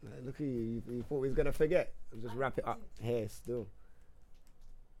phone? Look at you. You thought we was going to forget. Just wrap it up here still.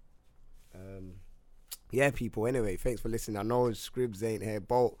 Yeah, people. Anyway, thanks for listening. I know Scribs ain't here.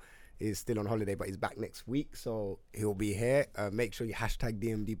 Bolt is still on holiday, but he's back next week, so he'll be here. Make sure you hashtag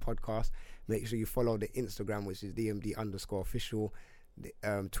DMD podcast. Make sure you follow the Instagram, which is DMD_official.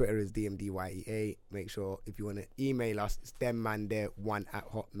 Twitter is DMDYEA. Make sure if you want to email us, it's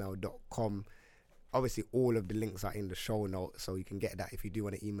themmantheyre1@hotmail.com. Obviously, all of the links are in the show notes, so you can get that if you do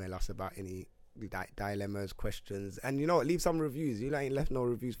want to email us about any dilemmas, questions, and you know, leave some reviews. You ain't left no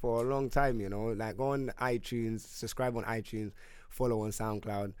reviews for a long time, you know. Like, go on iTunes, subscribe on iTunes, follow on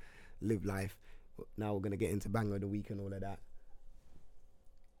SoundCloud, live life. Now we're gonna get into Banger of the Week and all of that.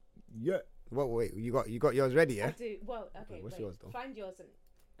 Yeah. Wait, you got yours ready, yeah? I do. Well, okay. What's wait. yours though? Find yours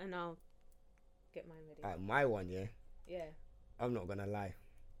and I'll get mine ready. My one, yeah. Yeah. I'm not gonna lie.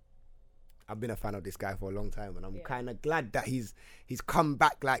 I've been a fan of this guy for a long time, and I'm kind of glad that he's come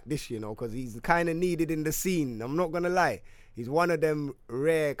back like this, you know, because he's kind of needed in the scene. I'm not gonna lie. He's one of them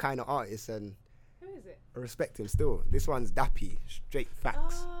rare kind of artists, and who is it? I respect him still. This one's Dappy, straight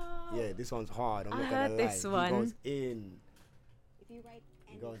facts. Oh, Yeah, this one's hard. I'm not I gonna heard lie. this one. He goes in.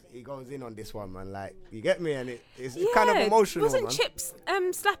 He goes in on this one, man. Like, you get me, and it's kind of emotional. Wasn't man. Chips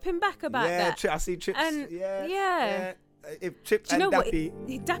slapping back about that? Yeah, I see Chips. And yeah. If Chips Do you and know Dappy.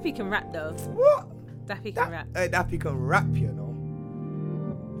 what? Dappy can rap though. What? Dappy can rap. Dappy can rap, you know.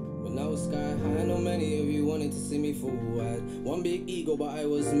 When I was sky high, I know many of you wanted to see me fall. I had one big ego, but I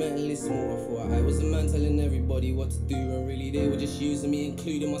was mentally small. I thought I was a man telling everybody what to do, and really they were just using me,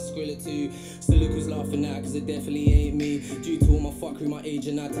 including my Skrilla too. Still look who's laughing now, cause it definitely ain't me. Due to all my fuckery, my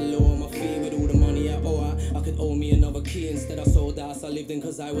agent had to lower my fee. With all the money I owe, I could owe me another key. Instead I sold the house I lived in,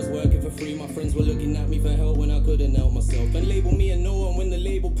 cause I was working for free. My friends were looking at me for help when I couldn't help myself, and label me a no one when the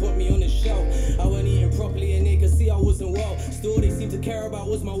label put me on the shelf. I wasn't eating properly and they could see I wasn't well. Still they seemed to care about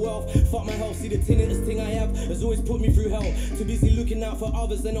was my wealth. Fuck my health, see the tinnitus thing I have has always put me through hell. Too busy looking out for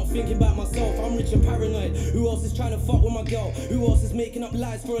others and not thinking about myself. I'm rich and paranoid. Who else is trying to fuck with my girl? Who else is making up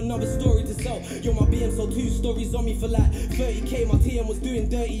lies for another story to sell? Yo, my BM sold 2 stories on me for like 30k. My TM was doing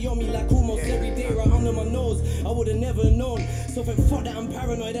dirty on me like almost every day right under my nose. I would've never known. So then fuck that I'm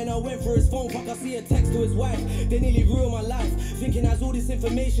paranoid, and I went for his phone. Fuck, I see a text to his wife. They nearly ruined my life, thinking as all this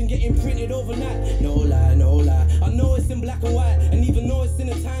information getting printed overnight. No lie, no lie. I know it's in black and white, and even though it's in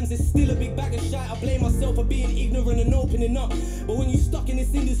the Times, it's still a big bag of shit. I blame myself for being ignorant and opening up. But when you stuck in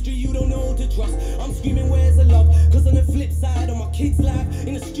this industry, you don't know who to trust. I'm screaming, where's the love? Cause on the flip side of my kids' life,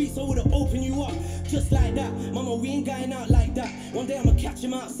 in the streets I would've opened you up. Just like that. Mama, we ain't going out like that. One day I'ma catch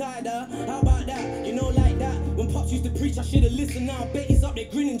him outside, how about that? You know, like that. When Pops used to preach, I should've listened. Now I bet he's up there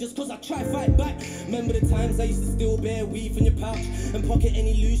grinning just cause I try fight back. Remember the times I used to still bear weave in your pouch and pocket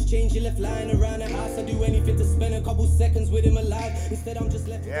any loose change you left lying around the house. I'd do anything to spend a couple seconds with him alive. Instead I'm just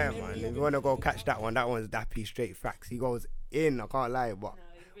left. Yeah, man. If you wanna go catch that one's Dappy, straight facts. He goes in, I can't lie, but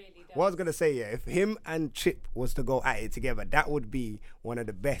what I was gonna say, if him and Chip was to go at it together, that would be one of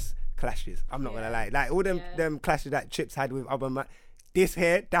the best clashes. I'm not gonna lie. Like all them clashes that Chips had with other man. This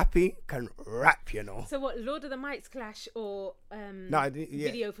here, Dappy can rap, you know. So what, Lord of the Mics clash or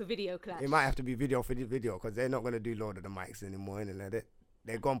video for video clash? It might have to be video for video, because they're not gonna do Lord of the Mics anymore, and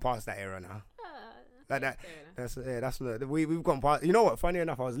they're gone past that era now. Like that. That's not. We've gone past. You know what? Funny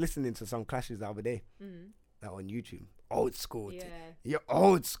enough, I was listening to some clashes the other day. That on YouTube. Old school. You're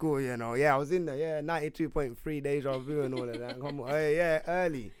old school, you know. Yeah, I was in there. 92.3 Deja Vu and all of that. Come on.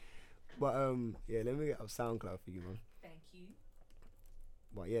 Early. But let me get up SoundCloud for you, man. Thank you.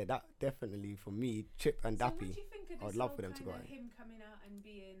 But yeah, that definitely for me, Chip and Dappy. What do you think of this I'd love for them to go. Him coming out and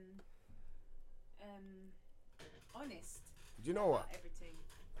being honest. Do you know what? Everything.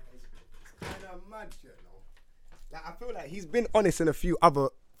 It's kind of mad, you know. Like, I feel like he's been honest in a few other.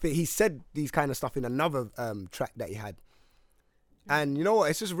 He said these kind of stuff in another track that he had. And you know what?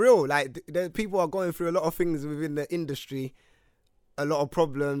 It's just real. Like, the people are going through a lot of things within the industry, a lot of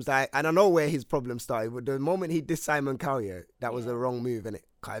problems. Like, and I know where his problem started. But the moment he dissed Simon Cowell, that was the wrong move, innit?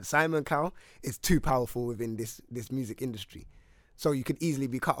 Simon Cowell is too powerful within this music industry. So you could easily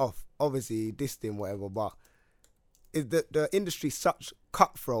be cut off. Obviously, this thing, whatever, but is the industry such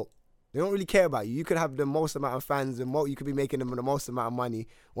cutthroat? They don't really care about you. You could have the most amount of fans and you could be making them the most amount of money.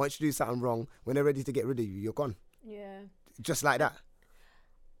 Once you do something wrong, when they're ready to get rid of you, you're gone. Yeah. Just like that.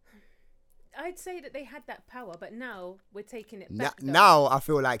 I'd say that they had that power, but now we're taking it back. Now I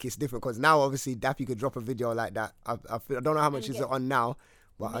feel like it's different because now obviously Dappy could drop a video like that. I don't know how much is it on now,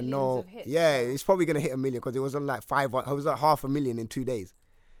 but I know, it's probably going to hit 1 million because it was on like 500,000 in 2 days.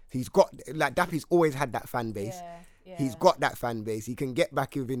 He's got, like, Dappy's always had that fan base. Yeah. He's got that fan base. He can get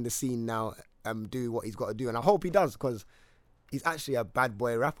back within the scene now and do what he's got to do. And I hope he does because he's actually a bad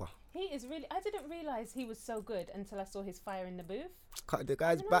boy rapper. He is really, I didn't realise he was so good until I saw his fire in the booth. The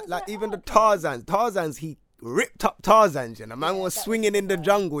guy's back, like even the Tarzans, he ripped up Tarzans, and the man was swinging in the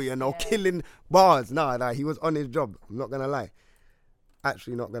jungle, you know, killing bars. Nah, he was on his job. I'm not going to lie.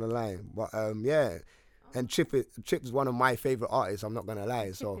 Actually not going to lie. But yeah. And Chip's one of my favourite artists, I'm not going to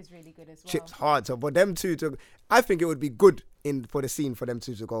lie. Chip is really good as well. Chip's hard. So for them two to, I think it would be good for the scene for them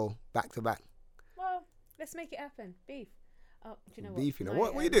two to go back to back. Well, let's make it happen. Beef. Oh, do you know Beef, you know.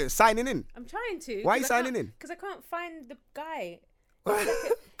 What are you doing? Signing in? I'm trying to. Why are you signing in? Because I can't find the guy. Do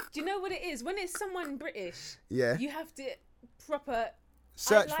you know what it is? When it's someone British, you have to proper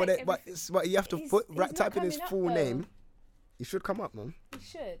search for it, but you have to type in his full name. He should come up, man. He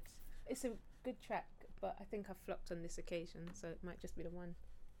should. It's a good track, but I think I flopped on this occasion, so it might just be the one.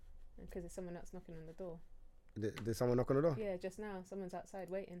 Because there's someone else knocking on the door. There's someone knocking on the door? Yeah, just now. Someone's outside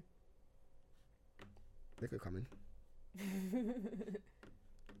waiting. They could come in.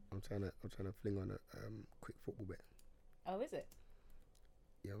 I'm trying to fling on a quick football bet. Oh, is it?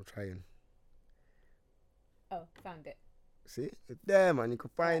 Yeah, I'm trying. Oh, found it. See? It's there, man. You can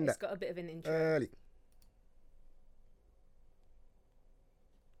find that. It's got a bit of an intro. Early.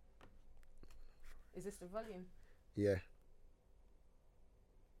 Is this the volume? Yeah.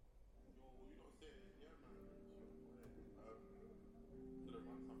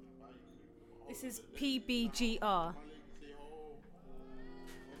 This is PBGR.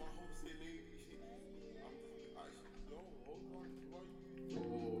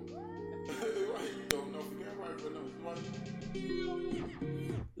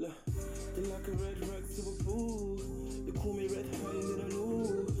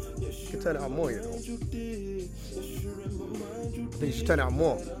 You can turn it on more, you know. I think you should turn it on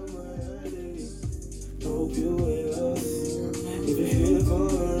more. Hope you with us. If you're here for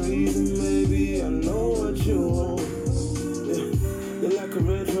a reason, maybe I know what you want. You're like a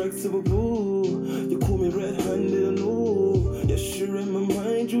red rag to a bull. You call me red-handed and all. Yes, you read my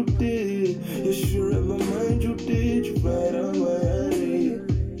mind, you did. Yes, you read my mind, you did. You right on my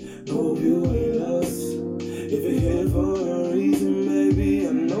head. Hope you with us. If you're here for a reason, maybe I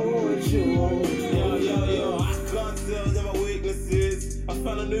know what you want. Yo, I can't tell them my weaknesses. I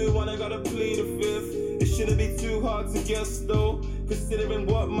found a new one, I gotta plead the fifth. It shouldn't be too hard to guess though, considering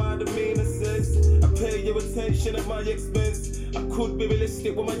what my demeanor says. I pay your attention at my expense. I could be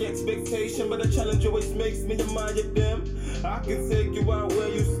realistic with my expectation, but the challenge always makes me admire them. I can take you out where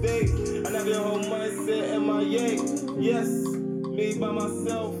you stay and have your whole mindset MIA. Yes, me by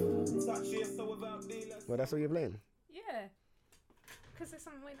myself. Well, that's what you're playing? Yeah. Because there's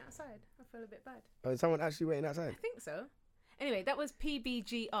someone waiting outside. I feel a bit bad. Oh, is someone actually waiting outside? I think so. Anyway, that was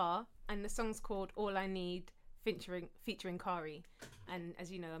PBGR, and the song's called All I Need, featuring Kari. And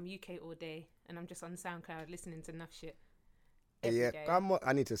as you know, I'm UK all day, and I'm just on SoundCloud listening to enough shit every day.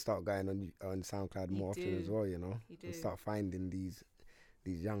 I need to start going on SoundCloud more often as well, you know. You do. And start finding these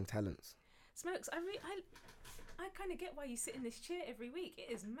young talents. Smokes, I kind of get why you sit in this chair every week.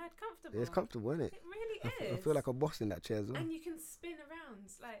 It is mad comfortable. It's comfortable, isn't it? It really is. I feel like a boss in that chair as well. And you can spin around,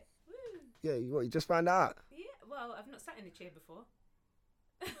 like, woo. Yeah, you just found out? Yeah, well, I've not sat in a chair before.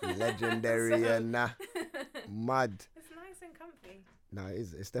 Legendary and mad. It's nice and comfy. Nah,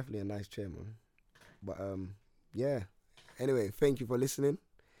 it's definitely a nice chair, man. But yeah. Anyway, thank you for listening.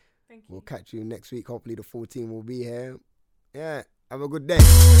 Thank you. We'll catch you next week. Hopefully the full team will be here. Yeah. Have a good day.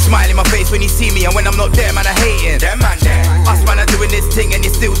 Smile in my face when you see me, and when I'm not there, man, I hating. Them man there. Us man are doing this thing, and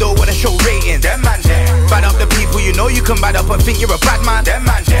you still